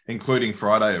cause, including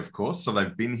Friday, of course. So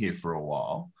they've been here for a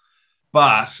while.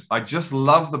 But I just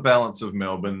love the balance of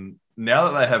Melbourne.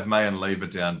 Now that they have May and Lever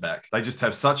down back, they just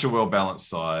have such a well-balanced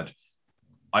side.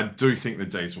 I do think the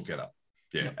Ds will get up.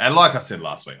 Yeah. Yep. And like I said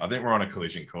last week, I think we're on a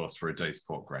collision course for a D's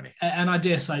Port Granny. And I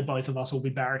dare say both of us will be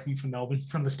barracking for Melbourne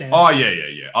from the stands. Oh,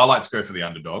 yeah. I like to go for the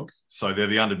underdog. So they're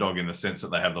the underdog in the sense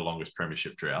that they have the longest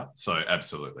premiership drought. So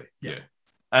absolutely. Yep.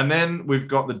 And then we've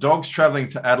got the Dogs travelling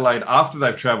to Adelaide after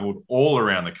they've travelled all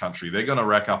around the country. They're going to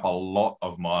rack up a lot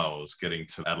of miles getting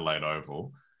to Adelaide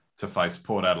Oval to face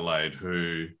Port Adelaide,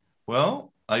 who,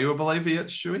 well, are you a believer yet,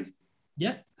 Stewie?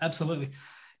 Yeah, absolutely.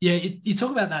 Yeah, you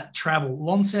talk about that travel,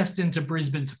 Launceston to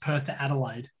Brisbane to Perth to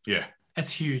Adelaide. Yeah.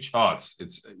 That's huge. Oh,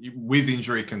 it's with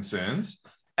injury concerns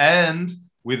and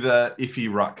with a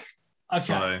iffy ruck. Okay.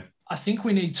 So, I think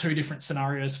we need two different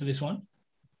scenarios for this one.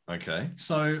 okay.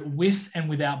 So with and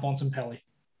without Bontempelli.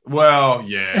 Well,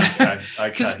 yeah.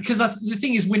 Okay. Because the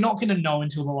thing is, we're not going to know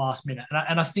until the last minute.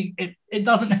 And I think it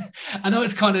doesn't, I know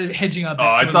it's kind of hedging our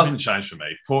bets. Oh, it doesn't change for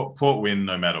me. Port win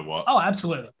no matter what. Oh,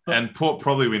 absolutely. But and Port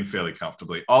probably win fairly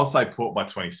comfortably. I'll say Port by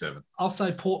 27. I'll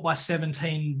say Port by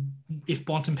 17 if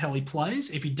Bontempelli plays.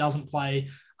 If he doesn't play,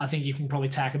 I think you can probably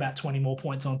tack about 20 more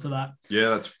points onto that. Yeah,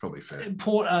 that's probably fair.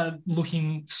 Port are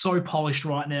looking so polished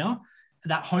right now.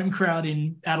 That home crowd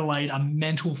in Adelaide are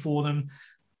mental for them.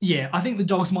 Yeah, I think the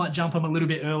Dogs might jump them a little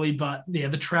bit early, but yeah,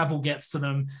 the travel gets to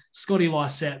them. Scotty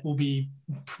Lysette will be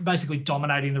basically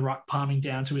dominating the ruck, palming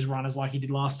down to his runners like he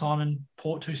did last time, and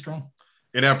Port too strong.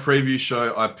 In our preview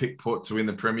show, I picked Port to win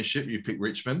the premiership. You picked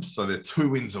Richmond, so they're 2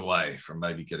 wins away from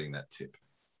maybe getting that tip.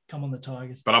 Come on, the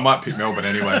Tigers. But I might pick Melbourne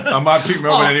anyway.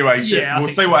 Yeah, we'll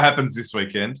see what happens this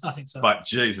weekend. I think so. But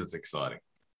geez, it's exciting.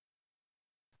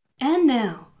 And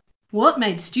now, what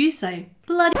made Stu say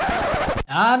bloody?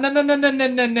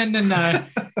 No.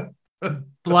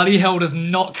 Bloody hell does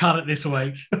not cut it this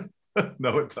week.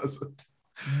 No, it doesn't.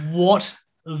 What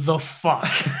the fuck?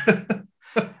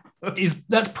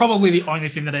 That's probably the only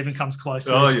thing that even comes close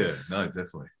to this. Yeah. No,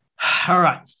 definitely. All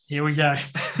right, here we go.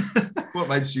 What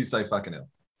made you say fucking hell?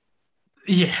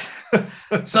 Yeah.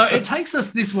 So it takes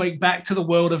us this week back to the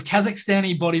world of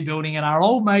Kazakhstani bodybuilding and our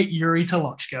old mate Yuri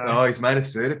Tolochko. Oh, he's made a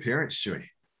third appearance, Stewie.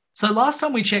 So last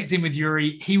time we checked in with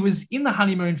Yuri, he was in the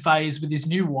honeymoon phase with his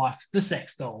new wife, the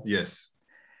sex doll. Yes.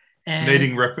 And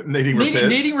needing repairs.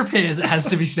 Needing repairs, it has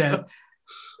to be said.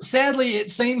 Sadly, it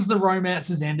seems the romance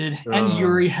has ended and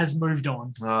Yuri has moved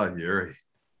on. Oh, Yuri.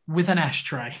 With an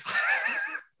ashtray.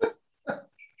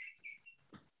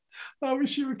 I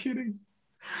wish you were kidding.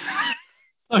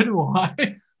 So do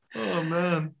I. Oh,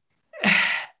 man.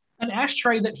 An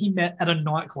ashtray that he met at a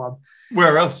nightclub.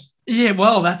 Where else? Yeah,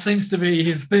 well, that seems to be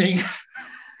his thing.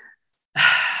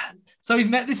 So he's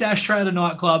met this ashtray at a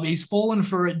nightclub. He's fallen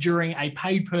for it during a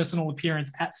paid personal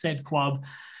appearance at said club.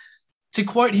 To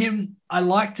quote him, "I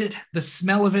liked it, the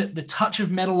smell of it, the touch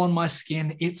of metal on my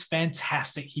skin. It's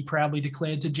fantastic," he proudly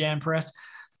declared to Jam Press.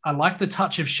 "I like the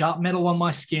touch of sharp metal on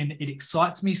my skin. It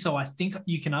excites me, so I think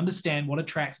you can understand what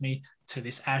attracts me to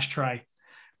this ashtray.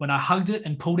 When I hugged it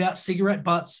and pulled out cigarette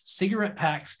butts, cigarette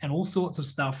packs, and all sorts of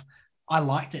stuff, I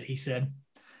liked it," he said.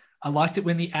 "I liked it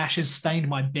when the ashes stained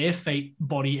my bare feet,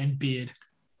 body, and beard."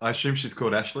 I assume she's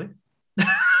called Ashley?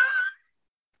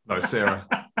 No, Sarah.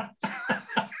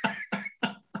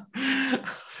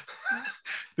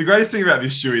 The greatest thing about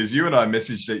this, Stewie, is you and I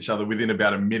messaged each other within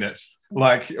about a minute,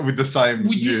 like with the same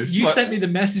news. You like, sent me the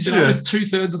message and I was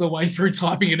 2/3 of the way through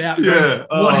typing it out. Yeah.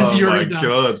 Going, what has Yuri done?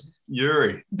 God.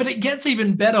 Yuri. But it gets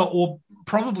even better, or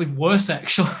probably worse,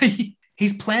 actually.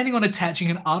 He's planning on attaching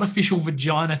an artificial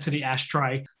vagina to the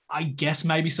ashtray. I guess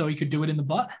maybe so he could do it in the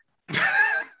butt.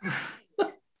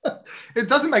 It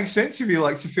doesn't make sense if he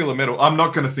likes to feel a metal. I'm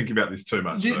not going to think about this too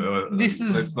much. Let's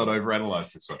not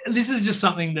overanalyze this one. This is just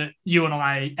something that you and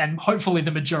I, and hopefully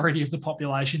the majority of the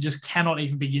population, just cannot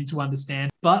even begin to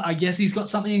understand. But I guess he's got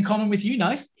something in common with you,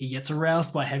 Nath. He gets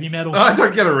aroused by heavy metal. I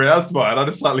don't get aroused by it. I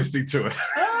just like listening to it.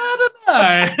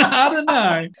 I don't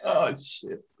know. Oh,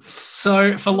 shit.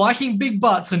 So for liking big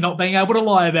butts and not being able to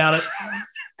lie about it,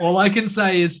 all I can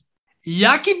say is,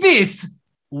 yucky piss.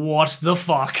 What the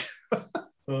fuck?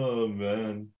 Oh,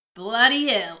 man. Bloody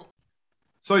hell.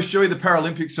 So, Stewie, the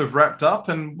Paralympics have wrapped up,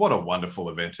 and what a wonderful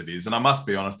event it is. And I must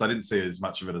be honest, I didn't see as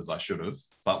much of it as I should have.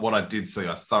 But what I did see,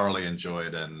 I thoroughly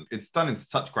enjoyed, and it's done in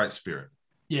such great spirit.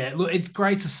 Yeah, look, it's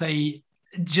great to see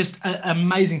just an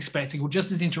amazing spectacle,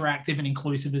 just as interactive and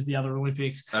inclusive as the other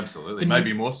Olympics. Absolutely,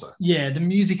 maybe more so. Yeah, the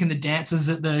music and the dances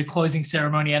at the closing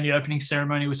ceremony and the opening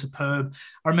ceremony were superb.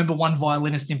 I remember one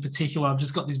violinist in particular. I've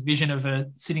just got this vision of her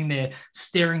sitting there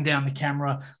staring down the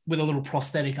camera with a little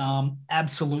prosthetic arm,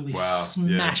 absolutely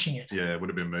smashing it. Yeah, it would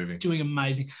have been moving. Doing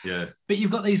amazing. Yeah. But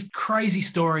you've got these crazy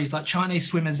stories like Chinese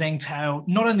swimmer Zheng Tao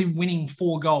not only winning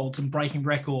 4 golds and breaking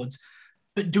records,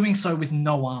 but doing so with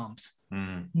no arms.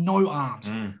 No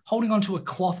arms, holding onto a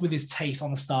cloth with his teeth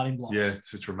on the starting blocks. Yeah,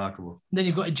 it's remarkable. Then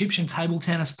you've got Egyptian table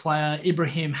tennis player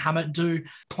Ibrahim Hamadou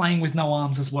playing with no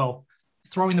arms as well,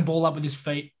 throwing the ball up with his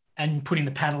feet and putting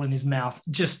the paddle in his mouth,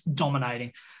 just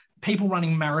dominating. People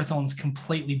running marathons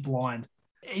completely blind.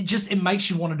 it makes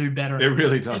you want to do better. It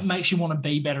really does. It makes you want to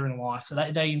be better in life. So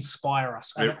they inspire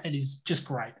us. And it is just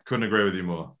great. Couldn't agree with you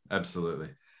more. Absolutely.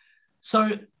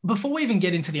 So before we even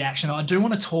get into the action, I do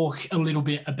want to talk a little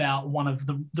bit about one of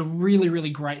the really, really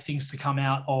great things to come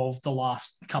out of the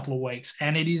last couple of weeks,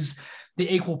 and it is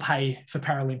the equal pay for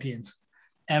Paralympians.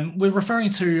 And we're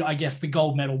referring to, I guess, the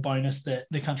gold medal bonus that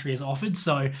the country has offered.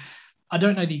 So I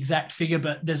don't know the exact figure,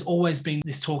 but there's always been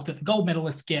this talk that the gold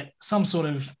medalists get some sort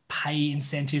of pay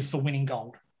incentive for winning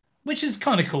gold, which is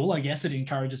kind of cool. I guess it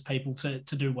encourages people to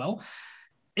do well.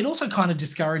 It also kind of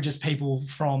discourages people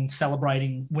from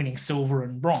celebrating winning silver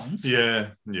and bronze. Yeah.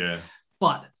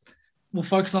 But we'll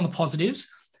focus on the positives.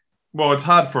 Well, it's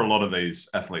hard for a lot of these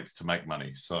athletes to make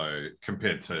money, so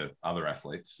compared to other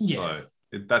athletes. Yeah. So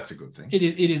that's a good thing. It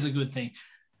is a good thing.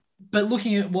 But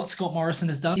looking at what Scott Morrison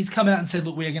has done, he's come out and said,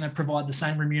 look, we are going to provide the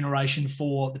same remuneration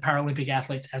for the Paralympic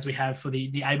athletes as we have for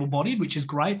the able-bodied, which is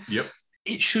great. Yep.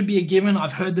 It should be a given.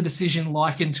 I've heard the decision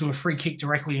likened to a free kick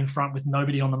directly in front with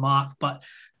nobody on the mark, but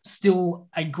still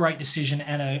a great decision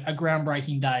and a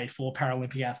groundbreaking day for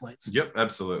Paralympic athletes. Yep,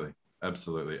 absolutely.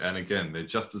 Absolutely. And again, they're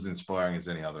just as inspiring as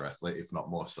any other athlete, if not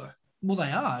more so. Well,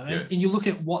 they are. Yeah. And you look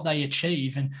at what they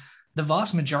achieve, and the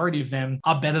vast majority of them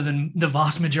are better than the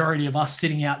vast majority of us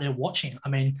sitting out there watching. I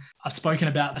mean, I've spoken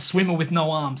about a swimmer with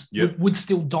no arms would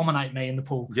still dominate me in the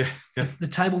pool. Yeah. The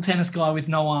table tennis guy with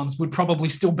no arms would probably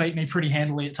still beat me pretty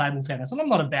handily at table tennis. And I'm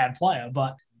not a bad player,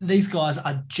 but these guys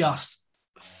are just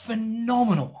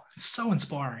phenomenal. It's so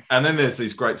inspiring. And then there's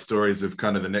these great stories of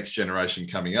kind of the next generation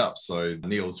coming up. So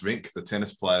Niels Vink, the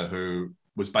tennis player who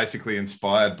was basically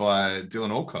inspired by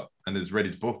Dylan Alcott and has read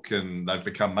his book, and they've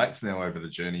become mates now over the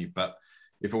journey. But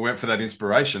if it weren't for that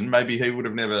inspiration, maybe he would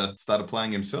have never started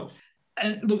playing himself.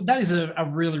 And look, that is a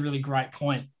really, really great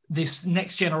point. This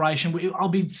next generation, I'll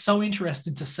be so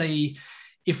interested to see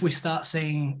if we start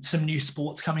seeing some new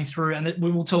sports coming through, and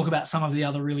we will talk about some of the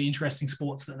other really interesting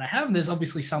sports that they have. And there's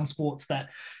obviously some sports that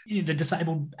the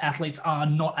disabled athletes are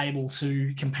not able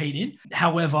to compete in.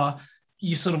 However,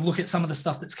 you sort of look at some of the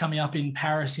stuff that's coming up in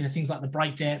Paris, things like the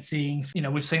breakdancing,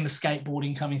 we've seen the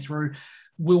skateboarding coming through.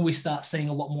 Will we start seeing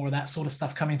a lot more of that sort of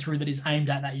stuff coming through that is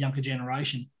aimed at that younger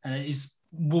generation? And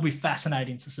will be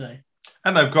fascinating to see.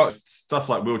 And they've got stuff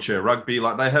like wheelchair rugby.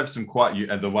 Like they have some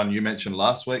and the one you mentioned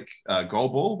last week,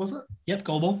 goalball, was it? Yep,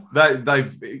 goalball.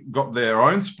 They've got their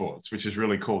own sports, which is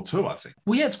really cool too, I think.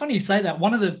 Well, yeah, it's funny you say that.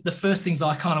 One of the first things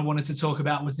I kind of wanted to talk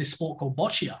about was this sport called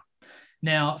Whatdya.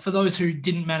 Now, for those who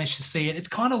didn't manage to see it, it's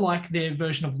kind of like their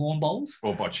version of lawn bowls.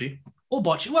 Or bocce.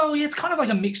 Well, yeah, it's kind of like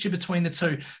a mixture between the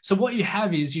two. So what you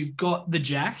have is you've got the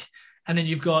jack, and then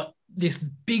you've got this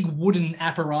big wooden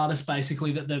apparatus,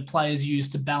 basically, that the players use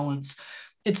to balance.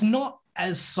 It's not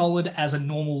as solid as a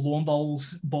normal lawn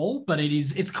bowls ball, but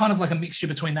it's kind of like a mixture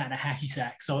between that and a hacky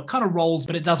sack. So it kind of rolls,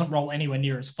 but it doesn't roll anywhere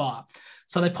near as far.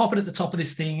 So they pop it at the top of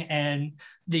this thing, and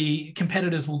the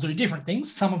competitors will do different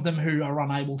things. Some of them who are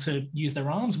unable to use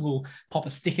their arms will pop a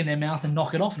stick in their mouth and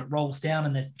knock it off, and it rolls down,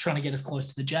 and they're trying to get as close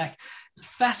to the jack.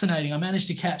 Fascinating. I managed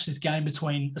to catch this game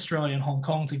between Australia and Hong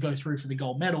Kong to go through for the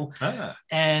gold medal.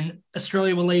 And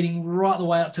Australia were leading right the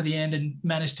way up to the end and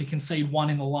managed to concede one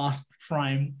in the last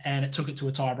frame, and it took it to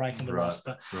a tie-break in the rest.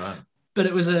 But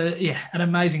it was an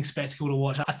amazing spectacle to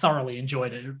watch. I thoroughly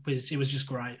enjoyed it. It was just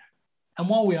great. And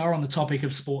while we are on the topic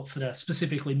of sports that are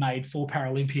specifically made for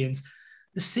Paralympians,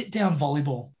 the sit-down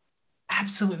volleyball,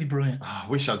 absolutely brilliant. Oh, I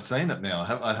wish I'd seen it now.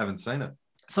 I haven't seen it.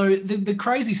 So the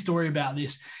crazy story about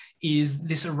this is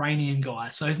this Iranian guy.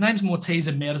 So his name's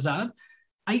Morteza Mirzad,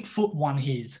 8'1"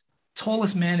 he is.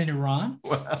 Tallest man in Iran,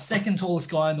 Wow. Second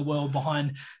tallest guy in the world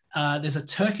behind, there's a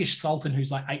Turkish sultan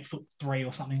who's like 8'3"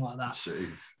 or something like that.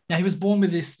 Jeez. Now, he was born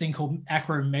with this thing called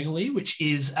acromegaly, which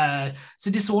is it's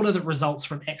a disorder that results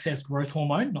from excess growth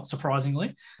hormone, not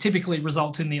surprisingly. Typically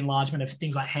results in the enlargement of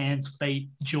things like hands, feet,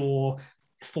 jaw,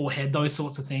 forehead, those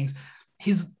sorts of things.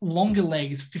 His longer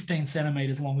leg is 15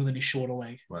 centimeters longer than his shorter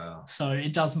leg. Wow. So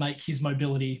it does make his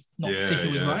mobility not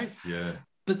particularly great. Yeah.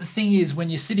 But the thing is, when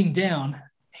you're sitting down,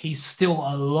 he's still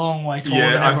a long way taller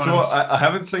than Yeah, everyone else. I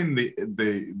haven't seen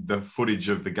the footage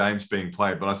of the games being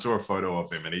played, but I saw a photo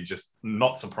of him, and he just,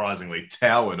 not surprisingly,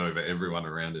 towered over everyone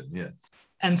around him. Yeah.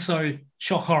 And so,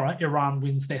 shock horror, Iran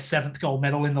wins their 7th gold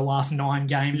medal in the last 9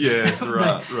 games. Yes,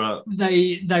 right.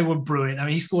 They were brilliant. I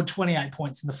mean, he scored 28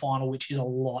 points in the final, which is a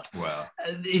lot. Wow.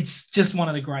 It's just one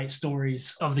of the great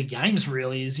stories of the games,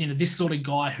 really, is, this sort of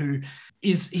guy who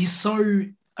he's so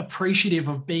appreciative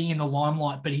of being in the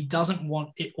limelight, but he doesn't want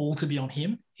it all to be on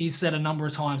him. He's said a number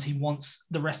of times he wants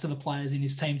the rest of the players in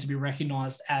his team to be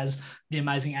recognised as the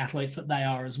amazing athletes that they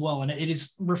are as well. And it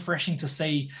is refreshing to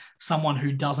see someone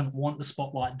who doesn't want the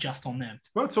spotlight just on them.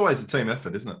 Well, it's always a team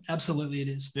effort, isn't it? Absolutely it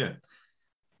is. Yeah.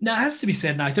 Now, it has to be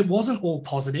said, Nath, it wasn't all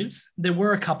positives. There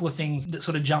were a couple of things that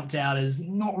sort of jumped out as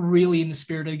not really in the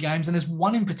spirit of the games. And there's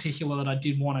one in particular that I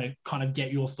did want to kind of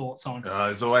get your thoughts on.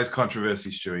 There's always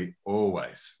controversy, Stewie.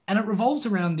 Always. And it revolves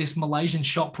around this Malaysian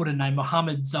shot putter named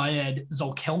Mohamed Zayed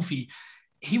Zulkifli.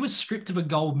 He was stripped of a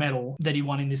gold medal that he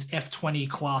won in this F20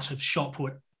 class of shot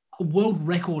put, a world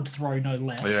record throw, no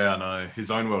less. Yeah, I know. His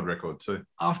own world record too.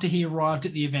 After he arrived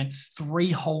at the event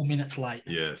 3 whole minutes late.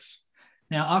 Yes.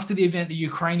 Now, after the event, the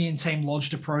Ukrainian team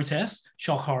lodged a protest,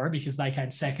 shock horror, because they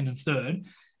came second and third,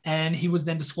 and he was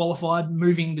then disqualified,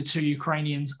 moving the 2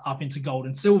 Ukrainians up into gold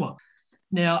and silver.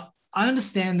 Now, I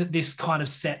understand that this kind of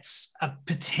sets a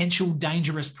potential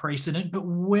dangerous precedent, but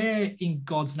where in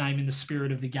God's name, in the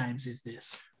spirit of the games, is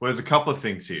this? Well, there's a couple of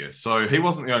things here. So he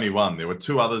wasn't the only one. There were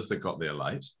 2 others that got there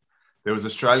late. There was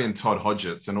Australian Todd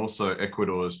Hodgetts and also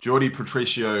Ecuador's Jordi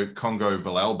Patricio Congo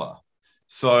Villalba.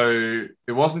 So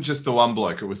it wasn't just the one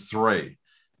bloke, it was 3.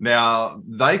 Now,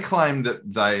 they claimed that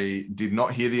they did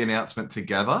not hear the announcement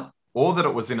together or that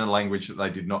it was in a language that they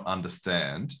did not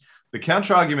understand. The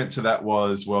counter argument to that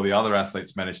was, well, the other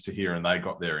athletes managed to hear and they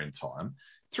got there in time.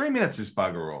 3 minutes is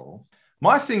bugger all.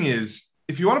 My thing is,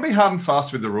 if you want to be hard and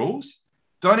fast with the rules,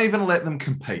 don't even let them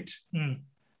compete.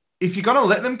 If you're going to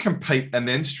let them compete and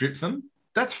then strip them,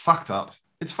 that's fucked up.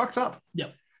 It's fucked up.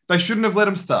 Yep. They shouldn't have let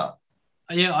them start.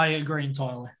 Yeah, I agree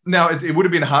entirely. Now, it would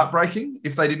have been heartbreaking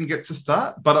if they didn't get to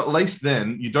start, but at least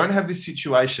then you don't have this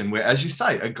situation where, as you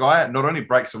say, a guy not only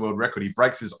breaks a world record, he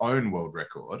breaks his own world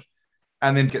record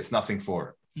and then gets nothing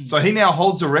for it. So he now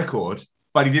holds a record,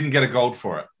 but he didn't get a gold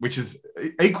for it, which is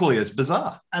equally as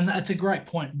bizarre. And that's a great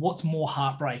point. What's more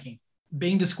heartbreaking?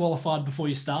 Being disqualified before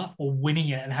you start or winning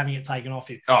it and having it taken off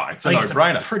you? Oh, it's a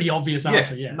no-brainer. It's a pretty obvious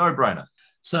answer, yeah. No-brainer.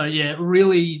 So, yeah,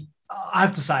 really, I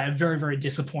have to say, a very, very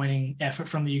disappointing effort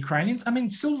from the Ukrainians. I mean,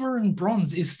 silver and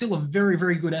bronze is still a very,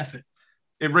 very good effort.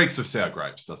 It reeks of sour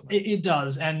grapes, doesn't it? It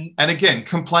does. And again,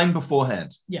 complain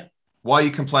beforehand. Yeah. Why are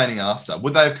you complaining after?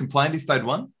 Would they have complained if they'd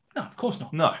won? No, of course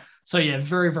not. No. So, yeah,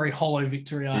 very, very hollow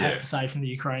victory, I have to say, from the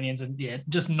Ukrainians. And, yeah,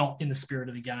 just not in the spirit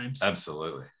of the games.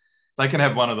 Absolutely. They can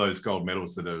have one of those gold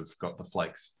medals that have got the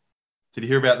flakes. Did you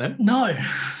hear about them? No.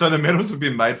 So the medals have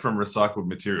been made from recycled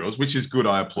materials, which is good.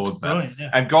 I applaud that. Yeah.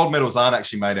 And gold medals aren't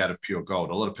actually made out of pure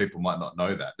gold. A lot of people might not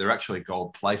know that. They're actually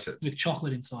gold plated. With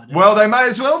chocolate inside. Well, they may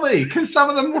as well be, because some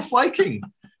of them were flaking.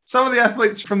 Some of the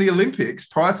athletes from the Olympics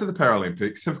prior to the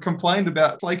Paralympics have complained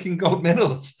about flaking gold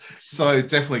medals. So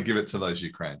definitely give it to those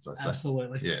Ukrainians, I say.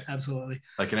 Absolutely. Yeah. Absolutely.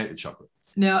 They can eat the chocolate.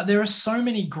 Now, there are so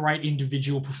many great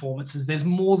individual performances. There's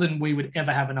more than we would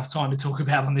ever have enough time to talk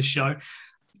about on this show.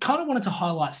 Kind of wanted to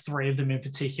highlight 3 of them in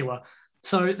particular.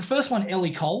 So the first one,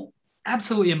 Ellie Cole,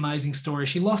 absolutely amazing story.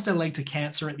 She lost her leg to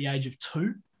cancer at the age of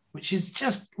 2, which is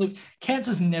just, look,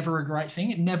 cancer's never a great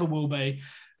thing. It never will be.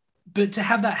 But to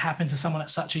have that happen to someone at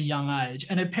such a young age,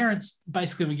 and her parents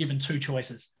basically were given 2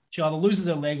 choices. She either loses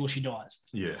her leg or she dies.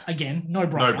 Yeah. Again, no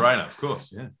brainer. No brainer, of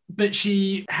course, yeah. But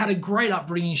she had a great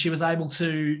upbringing. She was able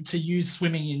to use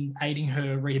swimming in aiding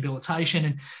her rehabilitation,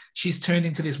 and she's turned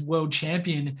into this world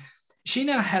champion. She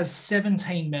now has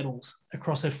 17 medals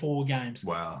across her 4 games.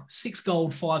 Wow. 6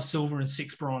 gold, 5 silver, and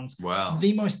 6 bronze. Wow.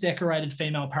 The most decorated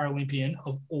female Paralympian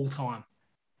of all time.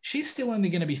 She's still only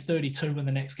going to be 32 when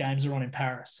the next games are on in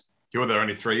Paris. You're there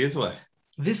only 3 years away.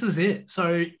 This is it.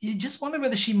 So you just wonder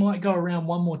whether she might go around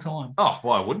one more time. Oh,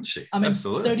 why wouldn't she? I mean,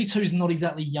 absolutely. 32 is not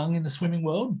exactly young in the swimming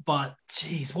world, but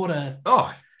geez, what a...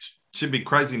 Oh, she'd be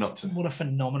crazy not to. What a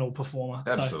phenomenal performer.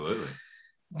 Absolutely. So,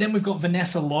 then we've got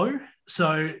Vanessa Lowe.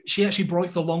 So she actually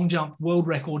broke the long jump world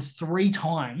record 3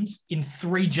 times in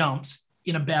 3 jumps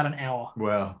in about an hour.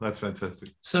 Wow, that's fantastic.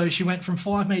 So she went from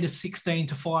 5 meters 16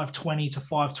 to 5:20 to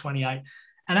 5:28.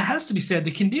 And it has to be said,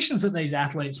 the conditions that these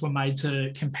athletes were made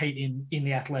to compete in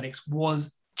the athletics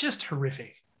was just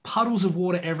horrific. Puddles of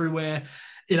water everywhere.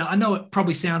 You know, I know it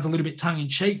probably sounds a little bit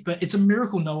tongue-in-cheek, but it's a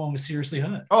miracle no one was seriously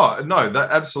hurt. Oh, no, that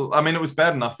absolutely. I mean, it was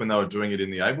bad enough when they were doing it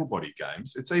in the able-bodied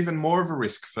games. It's even more of a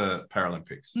risk for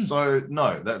Paralympics. So,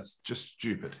 no, that's just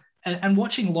stupid. And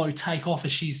watching Lowe take off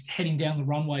as she's heading down the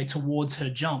runway towards her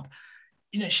jump,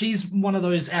 you know, she's one of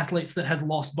those athletes that has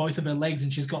lost both of her legs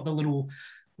and she's got the little...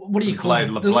 What do you call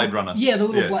it? Blade runner. Yeah, the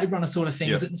little blade runner sort of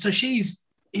things. Yep. So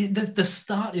the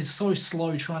start is so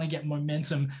slow trying to get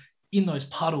momentum in those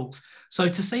puddles. So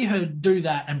to see her do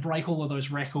that and break all of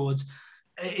those records,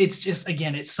 It's just,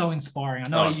 again, it's so inspiring. I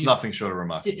know It's nothing short of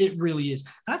remarkable. It really is.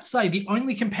 I have to say, the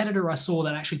only competitor I saw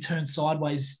that actually turned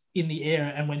sideways in the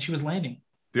air and when she was landing.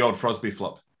 The old Frosby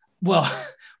flop. Well,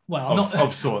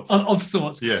 Of sorts. Of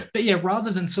sorts. Yeah. But yeah,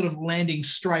 rather than sort of landing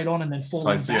straight on and then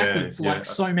falling backwards like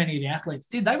so many of the athletes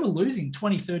did, they were losing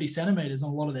 20, 30 centimeters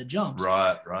on a lot of their jumps.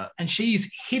 Right. And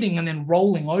she's hitting and then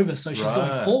rolling over, so she's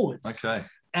going forwards. Okay.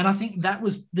 And I think that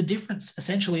was the difference,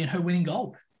 essentially, in her winning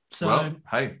gold. So, well,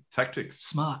 hey, tactics.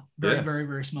 Smart. Very, very,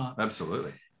 very smart.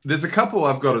 Absolutely. There's a couple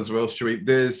I've got as well, Stewie.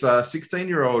 There's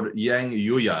 16-year-old Yang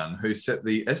Yuyan, who set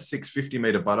the S6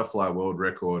 50-meter butterfly world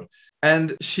record.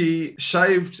 And she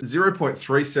shaved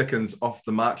 0.3 seconds off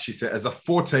the mark she set as a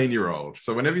 14-year-old.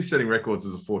 So whenever you're setting records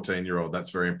as a 14-year-old,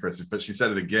 that's very impressive. But she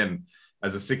set it again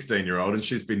as a 16-year-old, and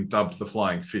she's been dubbed the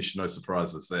flying fish. No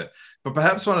surprises there. But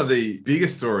perhaps one of the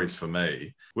biggest stories for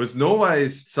me was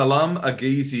Norway's Salam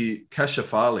Agizi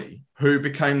Kashafali, who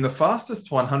became the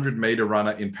fastest 100-meter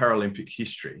runner in Paralympic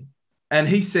history. And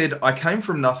he said, I came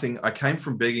from nothing. I came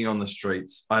from begging on the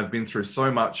streets. I've been through so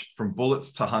much, from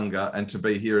bullets to hunger, and to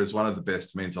be here as one of the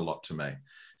best means a lot to me.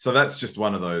 So that's just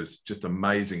one of those just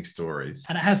amazing stories.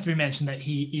 And it has to be mentioned that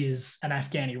he is an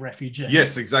Afghani refugee.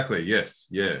 Yes, exactly. Yes.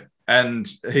 Yeah. And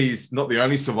he's not the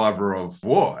only survivor of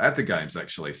war at the Games,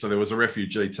 actually. So there was a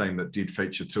refugee team that did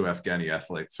feature 2 Afghani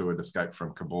athletes who had escaped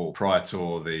from Kabul prior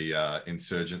to the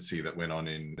insurgency that went on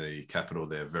in the capital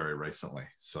there very recently.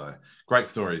 So great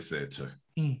stories there too.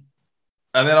 And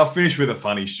then I'll finish with a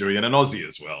funny story and an Aussie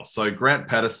as well. So Grant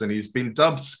Patterson, he's been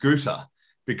dubbed Scooter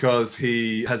because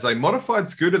he has a modified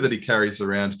scooter that he carries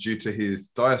around due to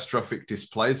his dystrophic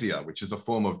dysplasia, which is a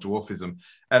form of dwarfism.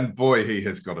 And boy, he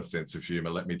has got a sense of humor,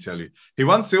 let me tell you. He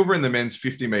won silver in the men's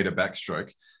 50-meter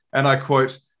backstroke. And I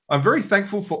quote, I'm very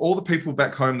thankful for all the people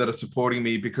back home that are supporting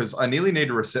me because I nearly need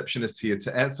a receptionist here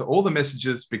to answer all the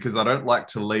messages because I don't like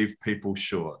to leave people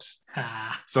short.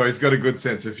 So he's got a good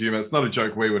sense of humor. It's not a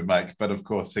joke we would make, but of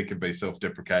course he can be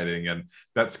self-deprecating. And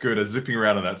that scooter, zipping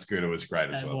around on that scooter was great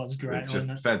as well. It was great. Just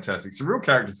fantastic. Some real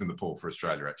characters in the pool for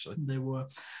Australia, actually. There were.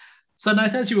 So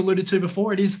Nathan, as you alluded to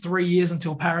before, it is 3 years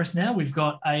until Paris now. We've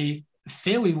got a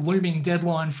fairly looming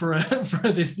deadline for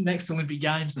this next Olympic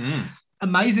Games.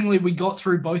 Amazingly, we got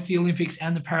through both the Olympics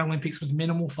and the Paralympics with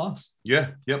minimal fuss.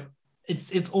 Yeah, yep.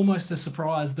 It's almost a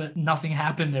surprise that nothing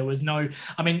happened. There was nothing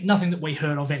that we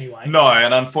heard of anyway. No,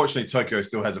 and unfortunately, Tokyo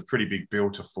still has a pretty big bill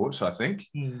to foot, I think.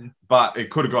 But it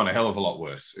could have gone a hell of a lot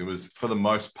worse. It was, for the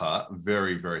most part,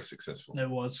 very, very successful. It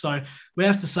was. So we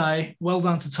have to say, well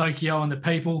done to Tokyo and the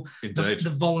people,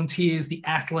 the volunteers, the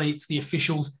athletes, the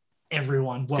officials,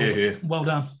 everyone. Well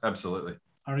done. Absolutely.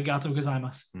 Arigato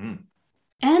gozaimasu.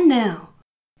 And now,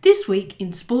 this week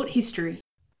in sport history.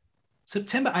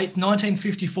 September 8th,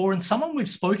 1954, and someone we've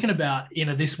spoken about in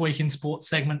a This Week in Sports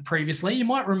segment previously. You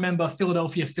might remember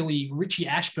Philadelphia Philly Richie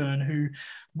Ashburn, who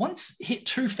once hit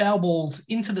 2 foul balls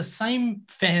into the same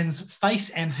fan's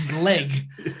face and his leg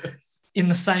in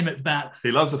the same at bat.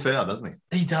 He loves a foul, doesn't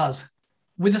he? He does.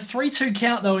 With a 3-2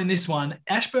 count, though, in this one,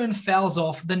 Ashburn fouls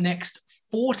off the next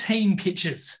 14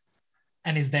 pitches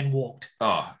and is then walked.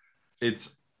 Oh,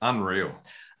 it's unreal.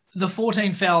 The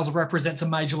 14 fouls represents a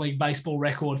Major League Baseball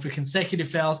record for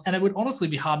consecutive fouls, and it would honestly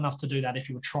be hard enough to do that if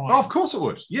you were trying. Oh, of course it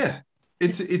would. Yeah.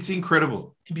 It's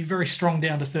incredible. He'd be very strong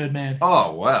down to third man.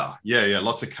 Oh, wow. Yeah.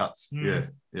 Lots of cuts.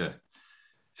 Yeah.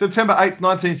 September 8th,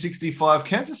 1965,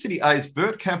 Kansas City A's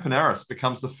Bert Campaneris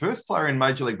becomes the first player in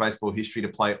Major League Baseball history to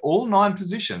play all 9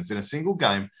 positions in a single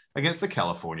game against the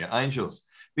California Angels.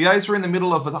 The A's were in the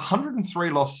middle of a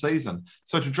 103-loss season,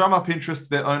 so to drum up interest,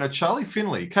 their owner, Charlie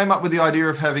Finley, came up with the idea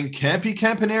of having Campy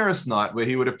Campaneris night, where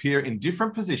he would appear in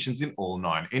different positions in all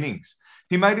 9 innings.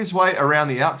 He made his way around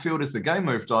the outfield as the game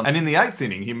moved on, and in the 8th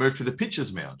inning, he moved to the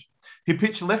pitcher's mound. He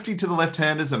pitched lefty to the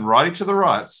left-handers and righty to the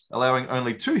rights, allowing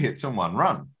only 2 hits and 1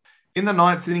 run. In the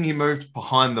 9th inning, he moved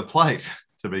behind the plate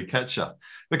to be catcher.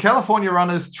 The California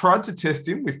runners tried to test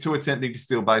him, with 2 attempting to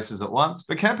steal bases at once,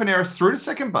 but Campaneris threw to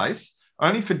second base,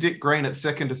 only for Dick Green at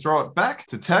second to throw it back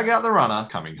to tag out the runner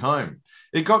coming home.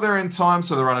 It got there in time,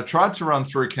 so the runner tried to run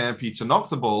through Campy to knock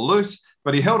the ball loose,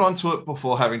 but he held onto it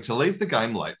before having to leave the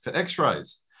game late for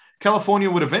X-rays. California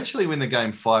would eventually win the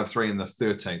game 5-3 in the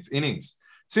 13th innings.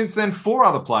 Since then, 4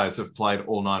 other players have played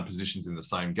all 9 positions in the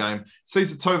same game.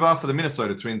 Cesar Tovar for the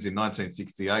Minnesota Twins in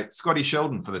 1968, Scotty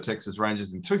Sheldon for the Texas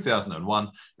Rangers in 2001,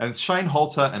 and Shane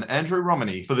Holter and Andrew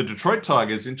Romany for the Detroit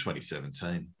Tigers in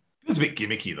 2017. It's a bit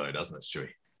gimmicky, though, doesn't it,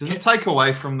 Stewie? Does it take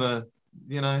away from the,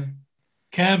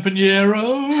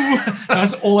 Campanero?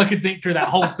 That's all I could think through that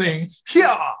whole thing.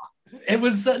 Yeah. It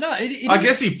was, I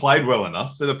guess he played well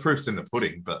enough. The proof's in the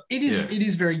pudding, but it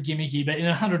is very gimmicky, but in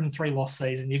a 103-loss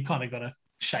season, you've kind of got to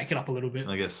shake it up a little bit.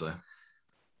 I guess so.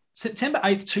 September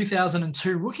 8th,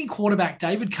 2002, rookie quarterback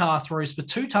David Carr throws for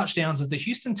 2 touchdowns as the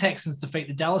Houston Texans defeat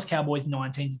the Dallas Cowboys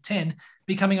 19-10,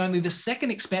 becoming only the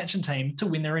second expansion team to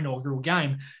win their inaugural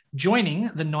game, joining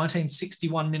the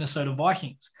 1961 Minnesota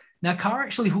Vikings. Now, Carr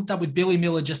actually hooked up with Billy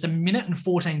Miller just 1 minute and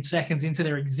 14 seconds into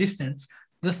their existence,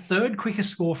 the third quickest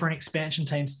score for an expansion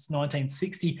team since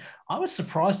 1960. I was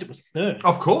surprised it was third.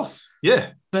 Of course,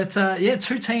 yeah. But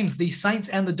 2 teams, the Saints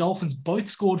and the Dolphins, both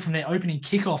scored from their opening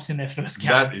kickoffs in their first game.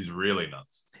 That is really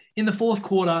nuts. In the fourth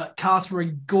quarter, Carr threw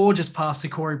a gorgeous pass to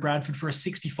Corey Bradford for a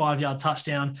 65-yard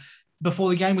touchdown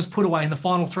before the game was put away in the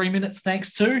final 3 minutes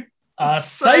thanks to a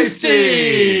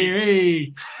safety.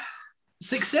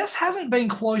 Success hasn't been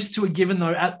close to a given,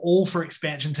 though, at all for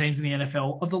expansion teams in the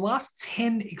NFL. Of the last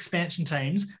 10 expansion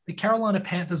teams, the Carolina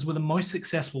Panthers were the most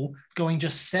successful, going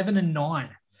just 7-9.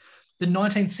 The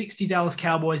 1960 Dallas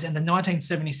Cowboys and the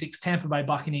 1976 Tampa Bay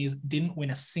Buccaneers didn't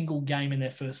win a single game in their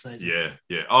first season.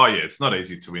 Yeah. Oh, yeah. It's not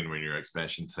easy to win when you're an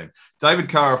expansion team. David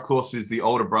Carr, of course, is the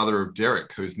older brother of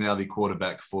Derek, who's now the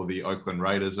quarterback for the Oakland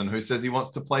Raiders and who says he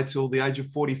wants to play till the age of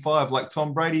 45 like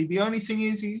Tom Brady. The only thing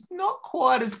is he's not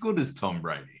quite as good as Tom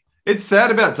Brady. It's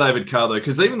sad about David Carr, though,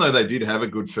 because even though they did have a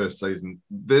good first season,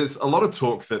 there's a lot of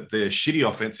talk that their shitty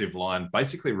offensive line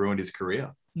basically ruined his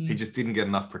career. He just didn't get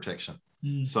enough protection.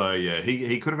 So, yeah,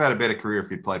 he could have had a better career if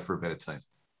he'd played for a better team.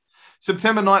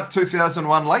 September 9th,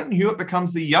 2001, Leighton Hewitt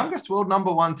becomes the youngest world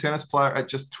number 1 tennis player at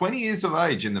just 20 years of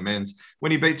age in the men's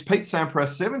when he beats Pete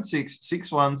Sampras 7-6,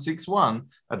 6-1, 6-1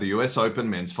 at the US Open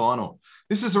men's final.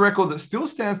 This is a record that still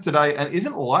stands today and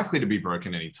isn't likely to be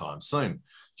broken anytime soon.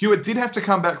 Hewitt did have to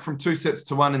come back from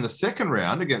 2-1 in the second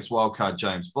round against wildcard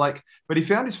James Blake, but he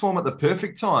found his form at the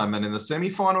perfect time, and in the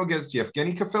semi-final against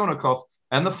Yevgeny Kafelnikov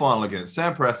and the final against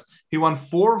Sampras, he won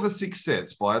 4 of the 6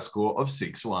 sets by a score of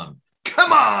 6-1.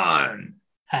 Come on!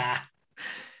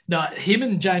 No, him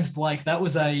and James Blake, that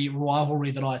was a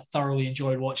rivalry that I thoroughly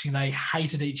enjoyed watching. They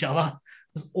hated each other. There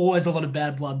was always a lot of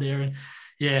bad blood there. And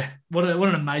yeah, what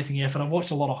an amazing effort. I've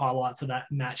watched a lot of highlights of that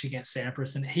match against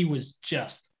Sampras, and he was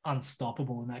just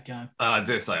unstoppable in that game. I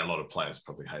dare say a lot of players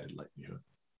probably hated Leighton Hewitt.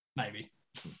 Maybe.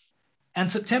 And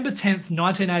September 10th,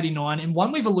 1989, in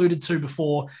one we've alluded to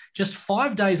before, just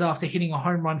 5 days after hitting a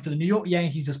home run for the New York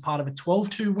Yankees as part of a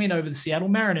 12-2 win over the Seattle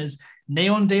Mariners,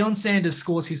 Neon Deion Sanders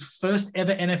scores his first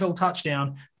ever NFL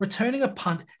touchdown, returning a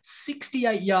punt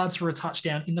 68 yards for a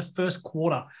touchdown in the first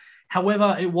quarter.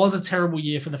 However, it was a terrible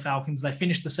year for the Falcons. They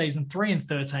finished the season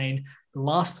 3-13,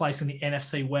 last place in the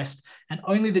NFC West, and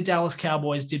only the Dallas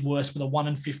Cowboys did worse with a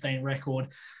 1-15 record.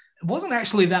 It wasn't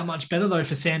actually that much better, though,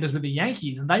 for Sanders with the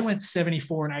Yankees, and they went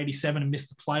 74-87 and missed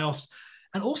the playoffs.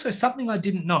 And also something I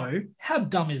didn't know, how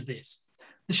dumb is this?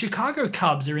 The Chicago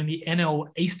Cubs are in the NL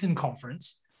Eastern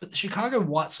Conference, but the Chicago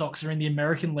White Sox are in the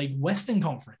American League Western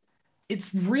Conference.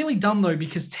 It's really dumb, though,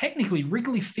 because technically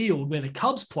Wrigley Field, where the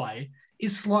Cubs play,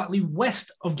 is slightly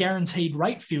west of Guaranteed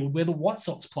Rate Field, where the White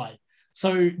Sox play.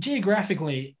 So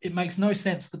geographically, it makes no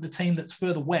sense that the team that's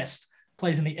further west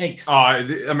plays in the East. Oh,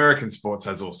 the American sports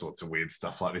has all sorts of weird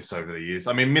stuff like this over the years.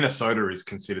 I mean, Minnesota is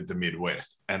considered the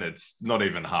Midwest, and it's not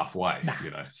even halfway,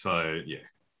 So, yeah,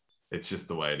 it's just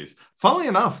the way it is. Funnily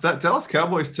enough, that Dallas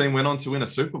Cowboys team went on to win a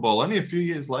Super Bowl only a few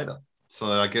years later. So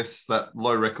I guess that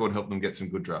low record helped them get some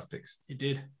good draft picks. It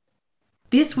did.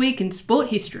 This week in sport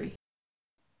history.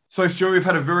 So, Stu, we've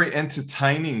had a very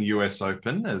entertaining US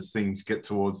Open as things get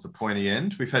towards the pointy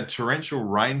end. We've had torrential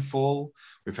rainfall.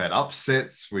 We've had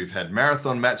upsets. We've had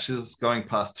marathon matches going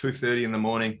past 2:30 in the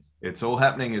morning. It's all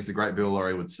happening, as the great Bill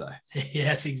Laurie would say.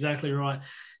 Yes, exactly right.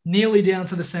 Nearly down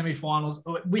to the semi-finals.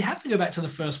 We have to go back to the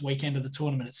first weekend of the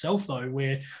tournament itself, though,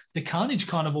 where the carnage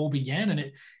kind of all began. And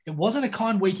it wasn't a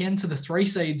kind weekend to the 3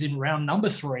 seeds in round number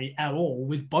 3 at all,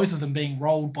 with both of them being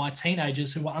rolled by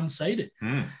teenagers who were unseeded.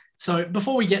 So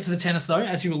before we get to the tennis, though,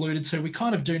 as you alluded to, we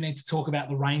kind of do need to talk about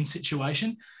the rain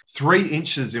situation. 3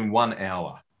 inches in 1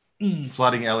 hour,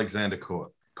 flooding Alexander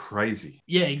Court. Crazy.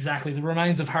 Yeah, exactly. The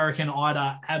remains of Hurricane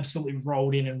Ida absolutely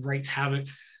rolled in and wreaked havoc.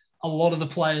 A lot of the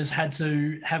players had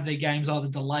to have their games either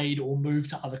delayed or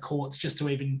moved to other courts just to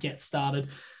even get started.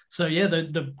 So, yeah,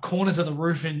 the corners of the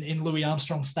roof in Louis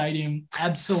Armstrong Stadium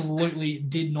absolutely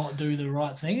did not do the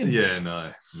right thing. And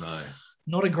no.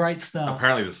 Not a great start.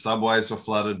 Apparently the subways were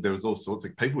flooded. There was all sorts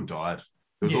of people died.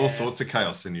 There was all sorts of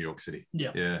chaos in New York City.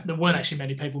 Yeah. There weren't actually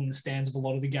many people in the stands of a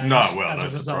lot of the games. No, well, no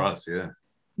surprise, yeah.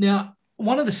 Now,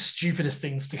 one of the stupidest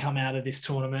things to come out of this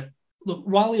tournament, look,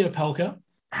 Riley Opelka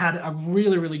had a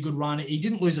really, really good run. He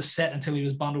didn't lose a set until he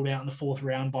was bundled out in the 4th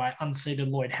round by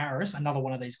unseeded Lloyd Harris, another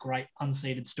one of these great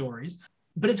unseeded stories.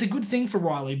 But it's a good thing for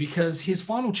Riley because his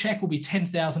final check will be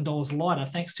 $10,000 lighter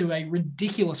thanks to a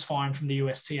ridiculous fine from the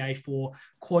USTA for,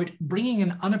 quote, bringing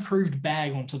an unapproved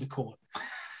bag onto the court.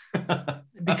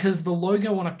 Because the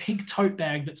logo on a pink tote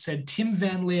bag that said Tim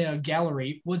Van Leer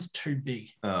Gallery was too big.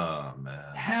 Oh,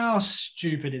 man. How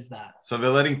stupid is that? So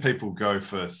they're letting people go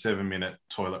for 7-minute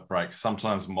toilet breaks,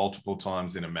 sometimes multiple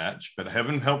times in a match, but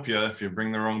heaven help you if you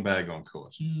bring the wrong bag on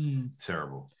court.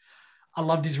 Terrible. I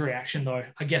loved his reaction, though.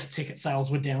 I guess ticket sales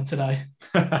were down today.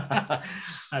 That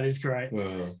is great.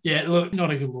 Yeah, look,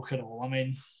 not a good look at all. I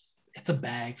mean, it's a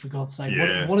bag, for God's sake.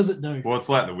 Yeah. What does it do? Well, it's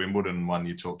like the Wimbledon one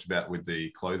you talked about with the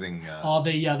clothing.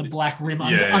 The black rim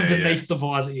underneath the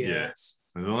visor. Yeah.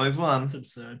 There's always one. It's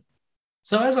absurd.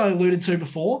 So as I alluded to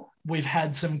before, we've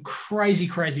had some crazy,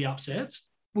 crazy upsets.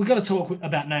 We've got to talk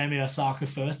about Naomi Osaka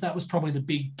first. That was probably the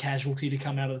big casualty to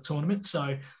come out of the tournament.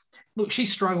 So, look, she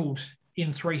struggled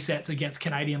in 3 sets against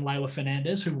Canadian Leylah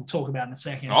Fernandez, who we'll talk about in a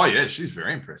second. Oh, yeah, she's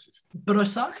very impressive. But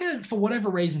Osaka, for whatever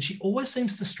reason, she always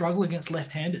seems to struggle against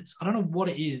left-handers. I don't know what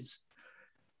it is.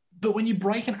 But when you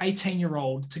break an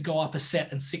 18-year-old to go up a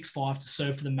set and 6-5 to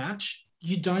serve for the match,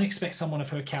 you don't expect someone of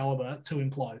her caliber to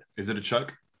implode. Is it a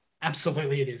choke?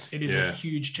 Absolutely it is. It is a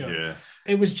huge choke. Yeah.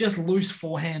 It was just loose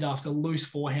forehand after loose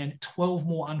forehand, 12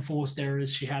 more unforced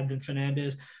errors she had than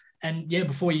Fernandez. And yeah,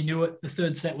 before you knew it, the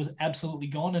third set was absolutely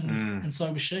gone, and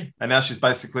so was she. And now she's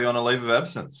basically on a leave of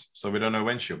absence. So we don't know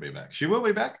when she'll be back. She will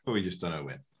be back, but we just don't know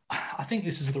when. I think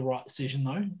this is the right decision,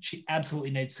 though. She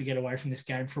absolutely needs to get away from this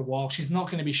game for a while. She's not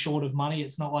going to be short of money.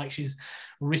 It's not like she's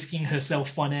risking herself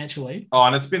financially. Oh,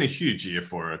 and it's been a huge year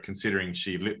for her, considering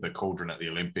she lit the cauldron at the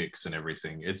Olympics and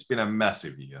everything. It's been a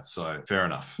massive year, so fair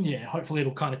enough. Yeah, hopefully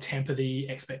it'll kind of temper the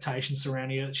expectations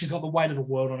surrounding her. She's got the weight of the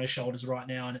world on her shoulders right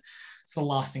now, and it's the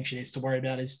last thing she needs to worry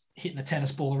about is hitting a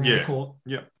tennis ball around the court,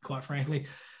 quite frankly.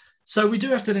 So we do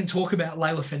have to then talk about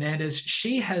Leylah Fernandez.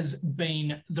 She has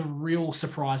been the real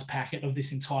surprise packet of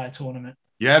this entire tournament.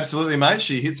 Yeah, absolutely, mate.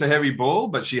 She hits a heavy ball,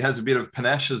 but she has a bit of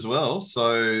panache as well.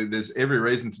 So there's every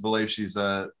reason to believe she's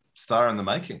a star in the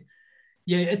making.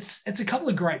 Yeah, it's a couple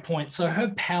of great points. So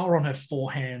her power on her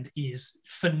forehand is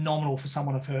phenomenal for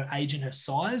someone of her age and her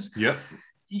size. Yep.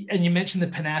 And you mentioned the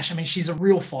panache. I mean, she's a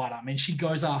real fighter. I mean, she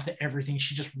goes after everything.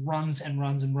 She just runs and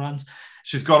runs and runs.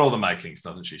 She's got all the makings,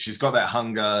 doesn't she? She's got that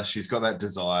hunger. She's got that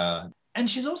desire. And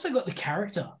she's also got the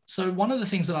character. So one of the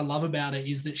things that I love about her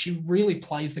is that she really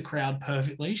plays the crowd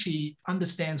perfectly. She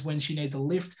understands when she needs a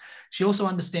lift. She also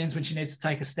understands when she needs to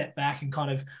take a step back and kind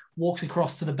of walks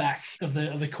across to the back of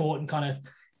the court and kind of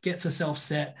gets herself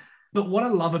set. But what I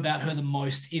love about her the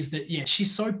most is that, yeah,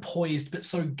 she's so poised but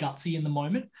so gutsy in the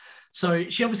moment. So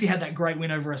she obviously had that great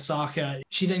win over Osaka.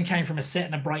 She then came from a set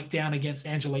and a breakdown against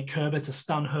Angelique Kerber to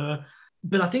stun her.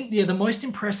 But I think, the most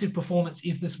impressive performance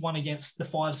is this one against the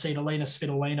 5-seed Alina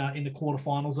Svitolina in the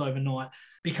quarterfinals overnight,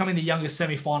 becoming the youngest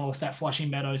semi-finalist at Flushing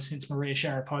Meadows since Maria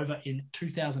Sharapova in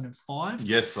 2005.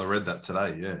 Yes, I read that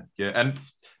today. Yeah. And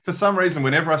for some reason,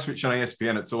 whenever I switch on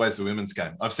ESPN, it's always the women's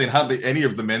game. I've seen hardly any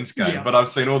of the men's game, but I've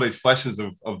seen all these flashes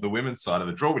of the women's side of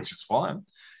the draw, which is fine.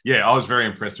 Yeah, I was very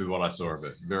impressed with what I saw of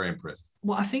it. Very impressed.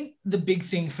 Well, I think the big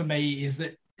thing for me is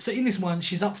that, so in this one,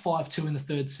 she's up 5-2 in the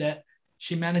third set.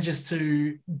 She manages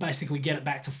to basically get it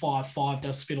back to 5-5,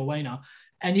 does Svitolina.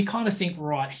 And you kind of think,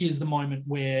 right, here's the moment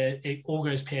where it all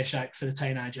goes pear-shaped for the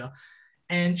teenager.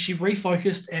 And she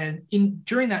refocused, and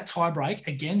during that tie-break,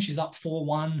 again, she's up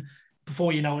 4-1.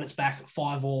 Before you know it, it's back at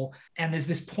 5-all. And there's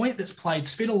this point that's played.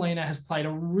 Svitolina has played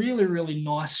a really, really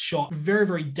nice shot, very,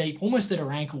 very deep, almost at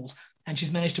her ankles. And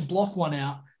she's managed to block one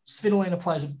out. Svitolina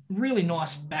plays a really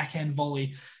nice backhand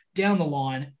volley down the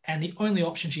line, and the only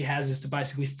option she has is to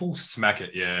basically smack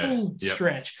it, full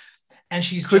stretch. And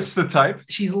she's clips the tape.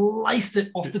 She's laced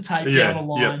it off the tape down the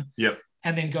line,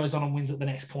 and then goes on and wins at the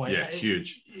next point. Yeah,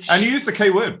 huge. And you use the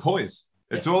key word, poise.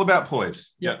 It's all about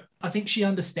poise. Yep. I think she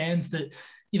understands that,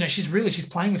 she's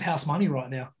playing with house money right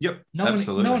now. Yep,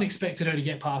 absolutely. No one expected her to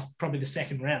get past probably the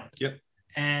second round. Yep.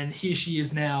 And here she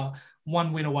is now,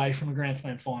 one win away from a Grand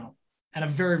Slam final, and a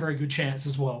very, very good chance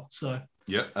as well. So.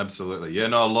 Yeah, absolutely. Yeah,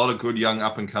 no, a lot of good young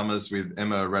up-and-comers with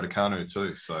Emma Raducanu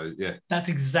too. So, yeah. That's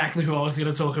exactly who I was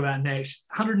going to talk about next.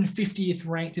 150th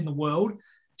ranked in the world.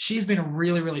 She's been a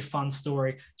really, really fun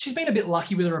story. She's been a bit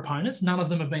lucky with her opponents. None of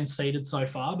them have been seeded so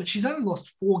far, but she's only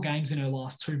lost 4 games in her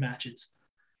last 2 matches.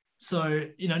 So,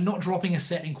 not dropping a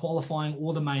set in qualifying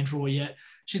or the main draw yet.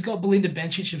 She's got Belinda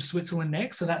Bencic of Switzerland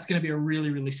next, so that's going to be a really,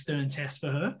 really stern test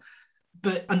for her.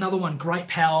 But another one, great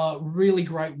power, really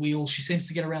great wheels. She seems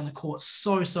to get around the court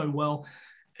so well.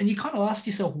 And you kind of ask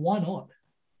yourself, why not?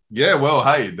 Yeah, well,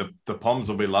 hey, the Poms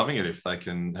will be loving it if they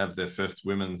can have their first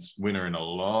women's winner in a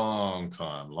long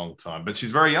time. But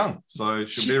she's very young, so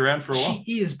she'll be around for a while.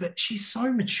 She is, but she's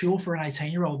so mature for an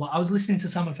 18-year-old. Like, I was listening to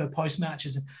some of her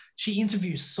post-matches, and she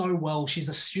interviews so well. She's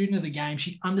a student of the game.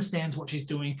 She understands what she's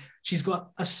doing. She's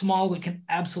got a smile that can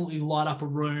absolutely light up a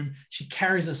room. She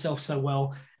carries herself so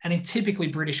well. And in typically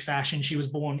British fashion, she was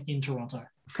born in Toronto.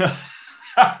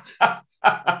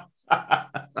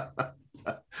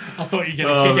 I thought you'd get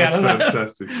a kick out of that.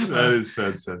 Fantastic. That is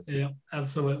fantastic. Yeah,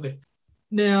 absolutely.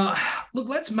 Now, look,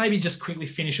 let's maybe just quickly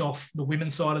finish off the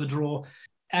women's side of the draw.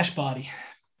 Ash Barty.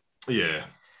 Yeah.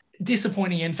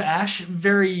 Disappointing end for Ash.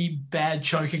 Very bad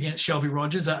choke against Shelby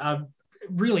Rogers. A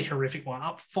really horrific one.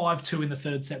 Up 5-2 in the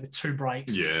third set with 2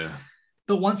 breaks. Yeah.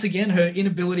 But once again, her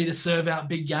inability to serve out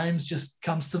big games just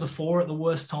comes to the fore at the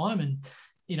worst time. And,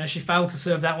 you know, she failed to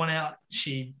serve that one out.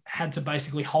 She had to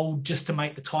basically hold just to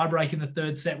make the tiebreak in the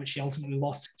third set, which she ultimately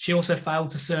lost. She also failed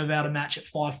to serve out a match at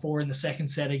 5-4 in the second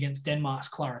set against Denmark's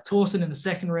Clara Thorsen in the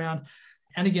second round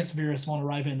and against Vera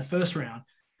Svonareva in the first round.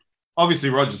 Obviously,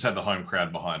 Rogers had the home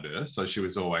crowd behind her, so she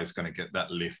was always going to get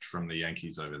that lift from the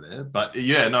Yankees over there. But,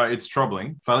 yeah, no, it's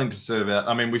troubling. Failing to serve out.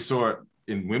 I mean, we saw it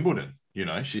in Wimbledon. You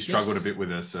know, she struggled a bit with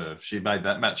her serve. She made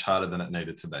that match harder than it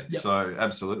needed to be. Yep. So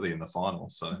absolutely in the final.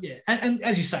 So yeah, and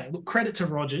as you say, look, credit to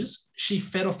Rogers. She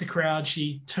fed off the crowd.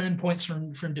 She turned points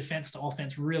from defense to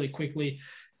offense really quickly.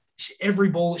 Every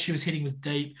ball that she was hitting was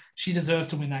deep. She deserved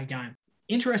to win that game.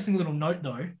 Interesting little note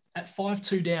though, at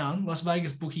 5-2 down, Las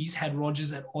Vegas bookies had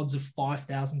Rogers at odds of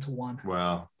 5,000 to 1.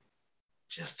 Wow.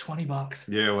 Just $20.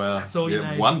 Yeah, well, that's all you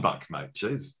need. $1, mate.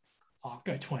 Jeez. Oh,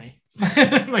 go 20.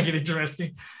 Make it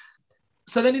interesting.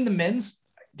 So then in the men's,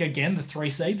 again, the 3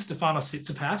 seeds, Stefanos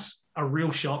Tsitsipas, a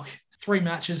real shock. 3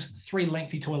 matches, 3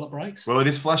 lengthy toilet breaks. Well, it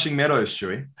is Flushing Meadows,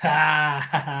 Chewy.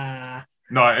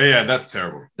 No, yeah, that's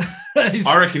terrible.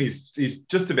 I reckon he's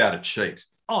just about a cheat.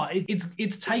 Oh,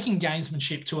 it's taking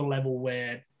gamesmanship to a level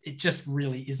where it just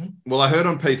really isn't. Well, I heard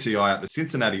on PTI at the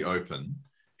Cincinnati Open,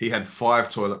 he had 5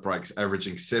 toilet breaks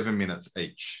averaging 7 minutes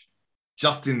each.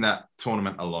 Just in that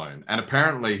tournament alone. And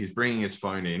apparently he's bringing his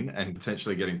phone in and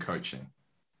potentially getting coaching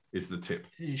is the tip.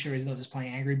 Are you sure he's not just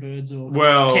playing Angry Birds or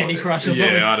Candy Crush or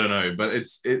something? Yeah, I don't know. But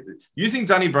using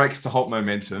Dunny breaks to halt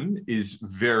momentum is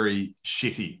very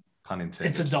shitty, pun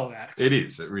intended. It's a dog act. It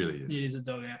is. It really is. It is a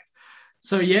dog act.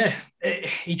 So, yeah,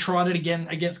 he tried it again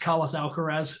against Carlos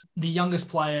Alcaraz, the youngest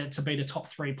player to beat a top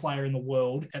 3 player in the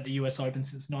world at the US Open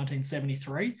since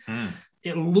 1973.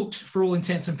 It looked, for all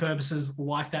intents and purposes,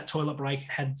 like that toilet break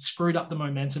had screwed up the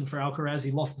momentum for Alcaraz.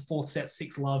 He lost the 4th set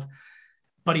 6-love,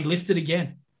 but he lifted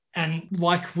again. And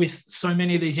like with so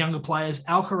many of these younger players,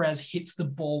 Alcaraz hits the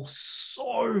ball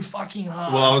so fucking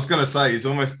hard. Well, I was going to say, he's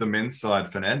almost the men's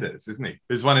side Fernandez, isn't he?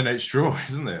 There's one in each drawer,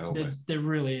 isn't there? There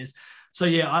really is. So,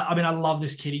 yeah, I mean, I love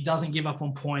this kid. He doesn't give up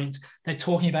on points. They're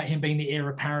talking about him being the heir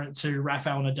apparent to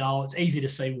Rafael Nadal. It's easy to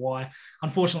see why.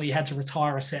 Unfortunately, he had to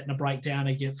retire a set and a breakdown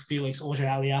against Felix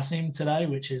Auger-Aliassime today,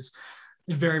 which is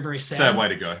very, very sad. Sad way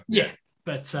to go. Yeah.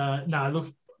 But, no,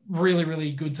 look, really,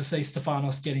 really good to see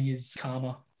Stefanos getting his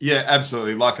karma. Yeah,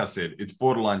 absolutely. Like I said, it's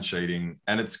borderline cheating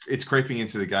and it's creeping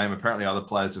into the game. Apparently other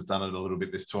players have done it a little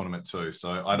bit this tournament too.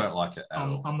 So I don't like it at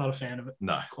all. I'm not a fan of it.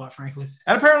 No. Quite frankly.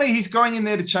 And apparently he's going in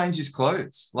there to change his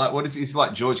clothes. Like he's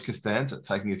like George Costanza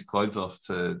taking his clothes off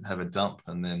to have a dump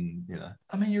and then, you know.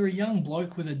 I mean, you're a young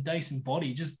bloke with a decent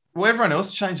body. Well, everyone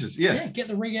else changes. Yeah, get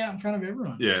the rig out in front of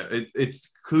everyone. Yeah,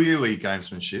 it's clearly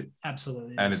gamesmanship.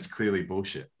 Absolutely. And it's clearly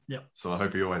bullshit. Yep. So I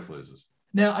hope he always loses.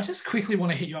 Now, I just quickly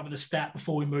want to hit you up with a stat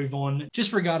before we move on,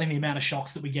 just regarding the amount of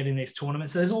shocks that we get in these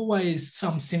tournaments. There's always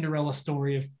some Cinderella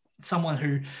story of someone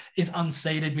who is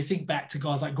unseeded. We think back to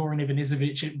guys like Goran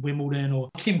Ivanisevic at Wimbledon or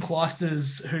Kim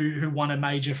Clijsters, who won a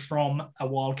major from a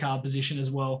wildcard position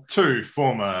as well. 2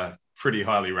 former pretty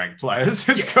highly ranked players.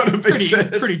 It's got to be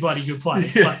said. Pretty bloody good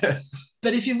players. Yeah.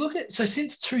 But if you look at, so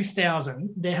since 2000,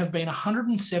 there have been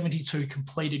 172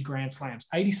 completed Grand Slams,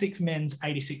 86 men's,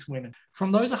 86 women.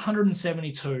 From those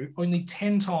 172, only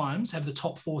 10 times have the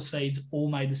top 4 seeds all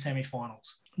made the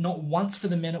semifinals. Not once for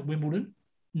the men at Wimbledon,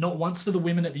 not once for the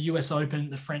women at the US Open,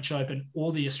 the French Open,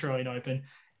 or the Australian Open.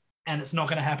 And it's not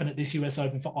going to happen at this US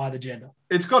Open for either gender.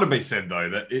 It's got to be said, though,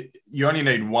 that you only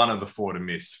need one of the 4 to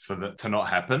miss for that to not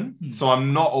happen. So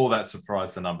I'm not all that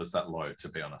surprised the number's that low, to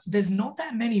be honest. There's not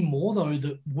that many more, though,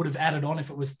 that would have added on if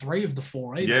it was 3 of the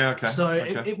 4 either. Yeah, okay. So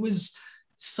okay. It was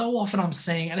so often I'm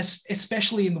seeing, and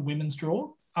especially in the women's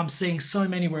draw, I'm seeing so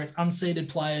many where it's unseeded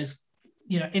players,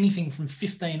 you know, anything from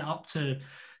 15 up to,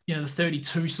 you know, the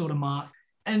 32 sort of mark.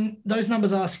 And those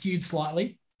numbers are skewed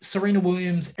slightly. Serena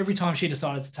Williams, every time she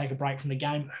decided to take a break from the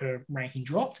game, her ranking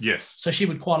dropped. Yes. So she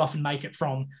would quite often make it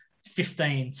from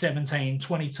 15, 17,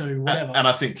 22, whatever. And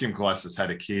I think Kim Clijsters had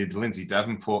a kid. Lindsay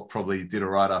Davenport probably did all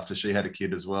right after she had a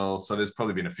kid as well. So there's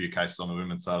probably been a few cases on the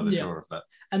women's side of the draw of that.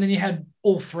 And then you had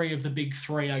all three of the big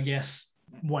three, I guess,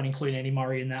 won't include Andy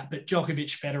Murray in that, but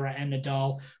Djokovic, Federer and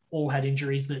Nadal all had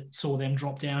injuries that saw them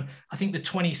drop down. I think the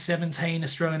 2017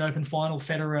 Australian Open final,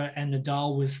 Federer and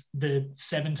Nadal was the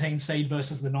 17 seed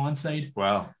versus the 9 seed.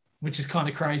 Wow. Which is kind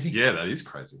of crazy. Yeah, that is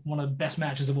crazy. One of the best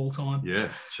matches of all time. Yeah,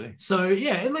 gee. So,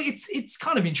 yeah, it's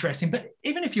kind of interesting. But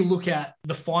even if you look at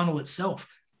the final itself,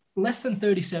 less than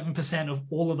 37% of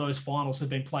all of those finals have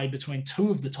been played between 2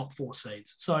 of the top 4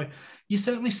 seeds. So you're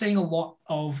certainly seeing a lot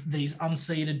of these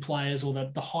unseeded players or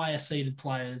the higher seeded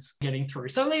players getting through.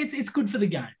 So it's good for the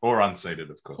game. Or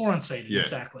unseeded, of course. Or unseeded, yeah.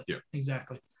 exactly. Yeah.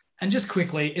 Exactly. And just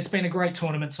quickly, it's been a great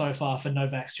tournament so far for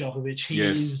Novak Djokovic. He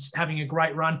is having a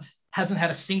great run. Hasn't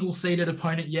had a single seeded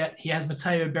opponent yet. He has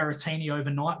Matteo Berrettini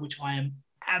overnight, which I am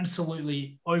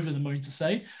absolutely over the moon to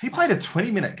see. He played a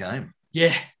 20-minute game.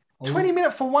 Yeah. 20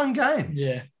 minutes for one game.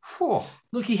 Yeah. Whew.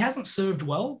 Look, he hasn't served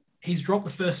well. He's dropped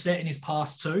the first set in his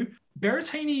past 2.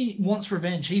 Berrettini wants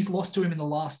revenge. He's lost to him in the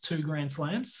last 2 Grand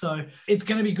Slams. So it's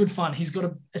going to be good fun. He's got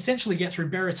to essentially get through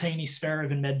Berrettini,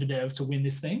 Zverev and Medvedev to win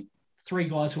this thing. 3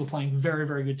 guys who are playing very,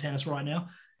 very good tennis right now.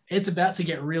 It's about to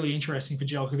get really interesting for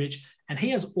Djokovic, and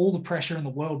he has all the pressure in the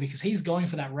world because he's going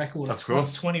for that record of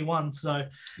 21. So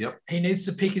he needs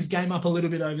to pick his game up a little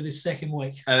bit over this second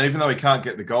week. And even though he can't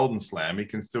get the Golden Slam, he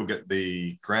can still get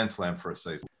the Grand Slam for a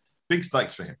season. Big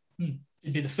stakes for him.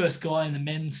 He'd be the first guy in the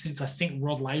men's since I think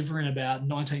Rod Laver in about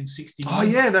 1969. Oh,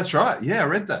 yeah, that's right. Yeah, I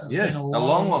read that. So a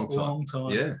long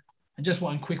time. Yeah. And just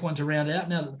one quick one to round out.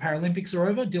 Now that the Paralympics are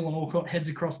over, Dylan Alcott heads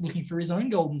across looking for his own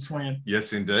Golden Slam.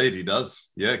 Yes, indeed, he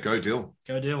does. Yeah, go Dill.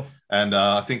 Go Dill. And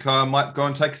I think I might go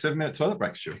and take a 7-minute toilet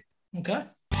break, Stu. Okay.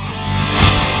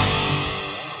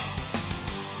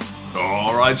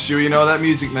 All right, Stu, you know what that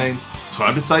music means.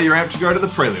 Time to say you're amped to go to the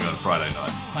prelim on Friday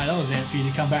night. Mate, I was amped for you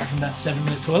to come back from that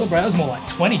 7-minute toilet break. That was more like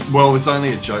 20. Well, it was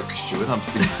only a joke, Stuart.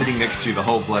 I've been sitting next to you the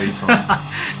whole bloody time.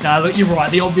 No, look, you're right.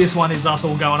 The obvious one is us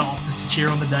all going to Optus to cheer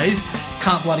on the days.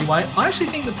 Can't bloody wait. I actually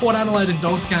think the Port Adelaide and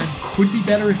Dogs game could be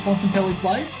better if Bontempelli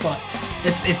plays, but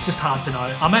it's just hard to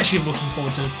know. I'm actually looking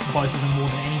forward to both of them more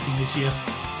than anything this year.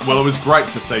 Well, it was great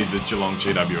to see the Geelong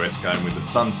GWS game with the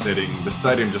sun setting. The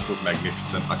stadium just looked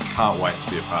magnificent. I can't wait to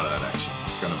be a part of that action.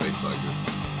 It's going to be so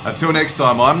good. Until next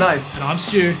time, I'm Nath. And I'm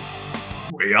Stu.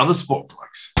 We are the Sport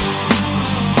Blokes.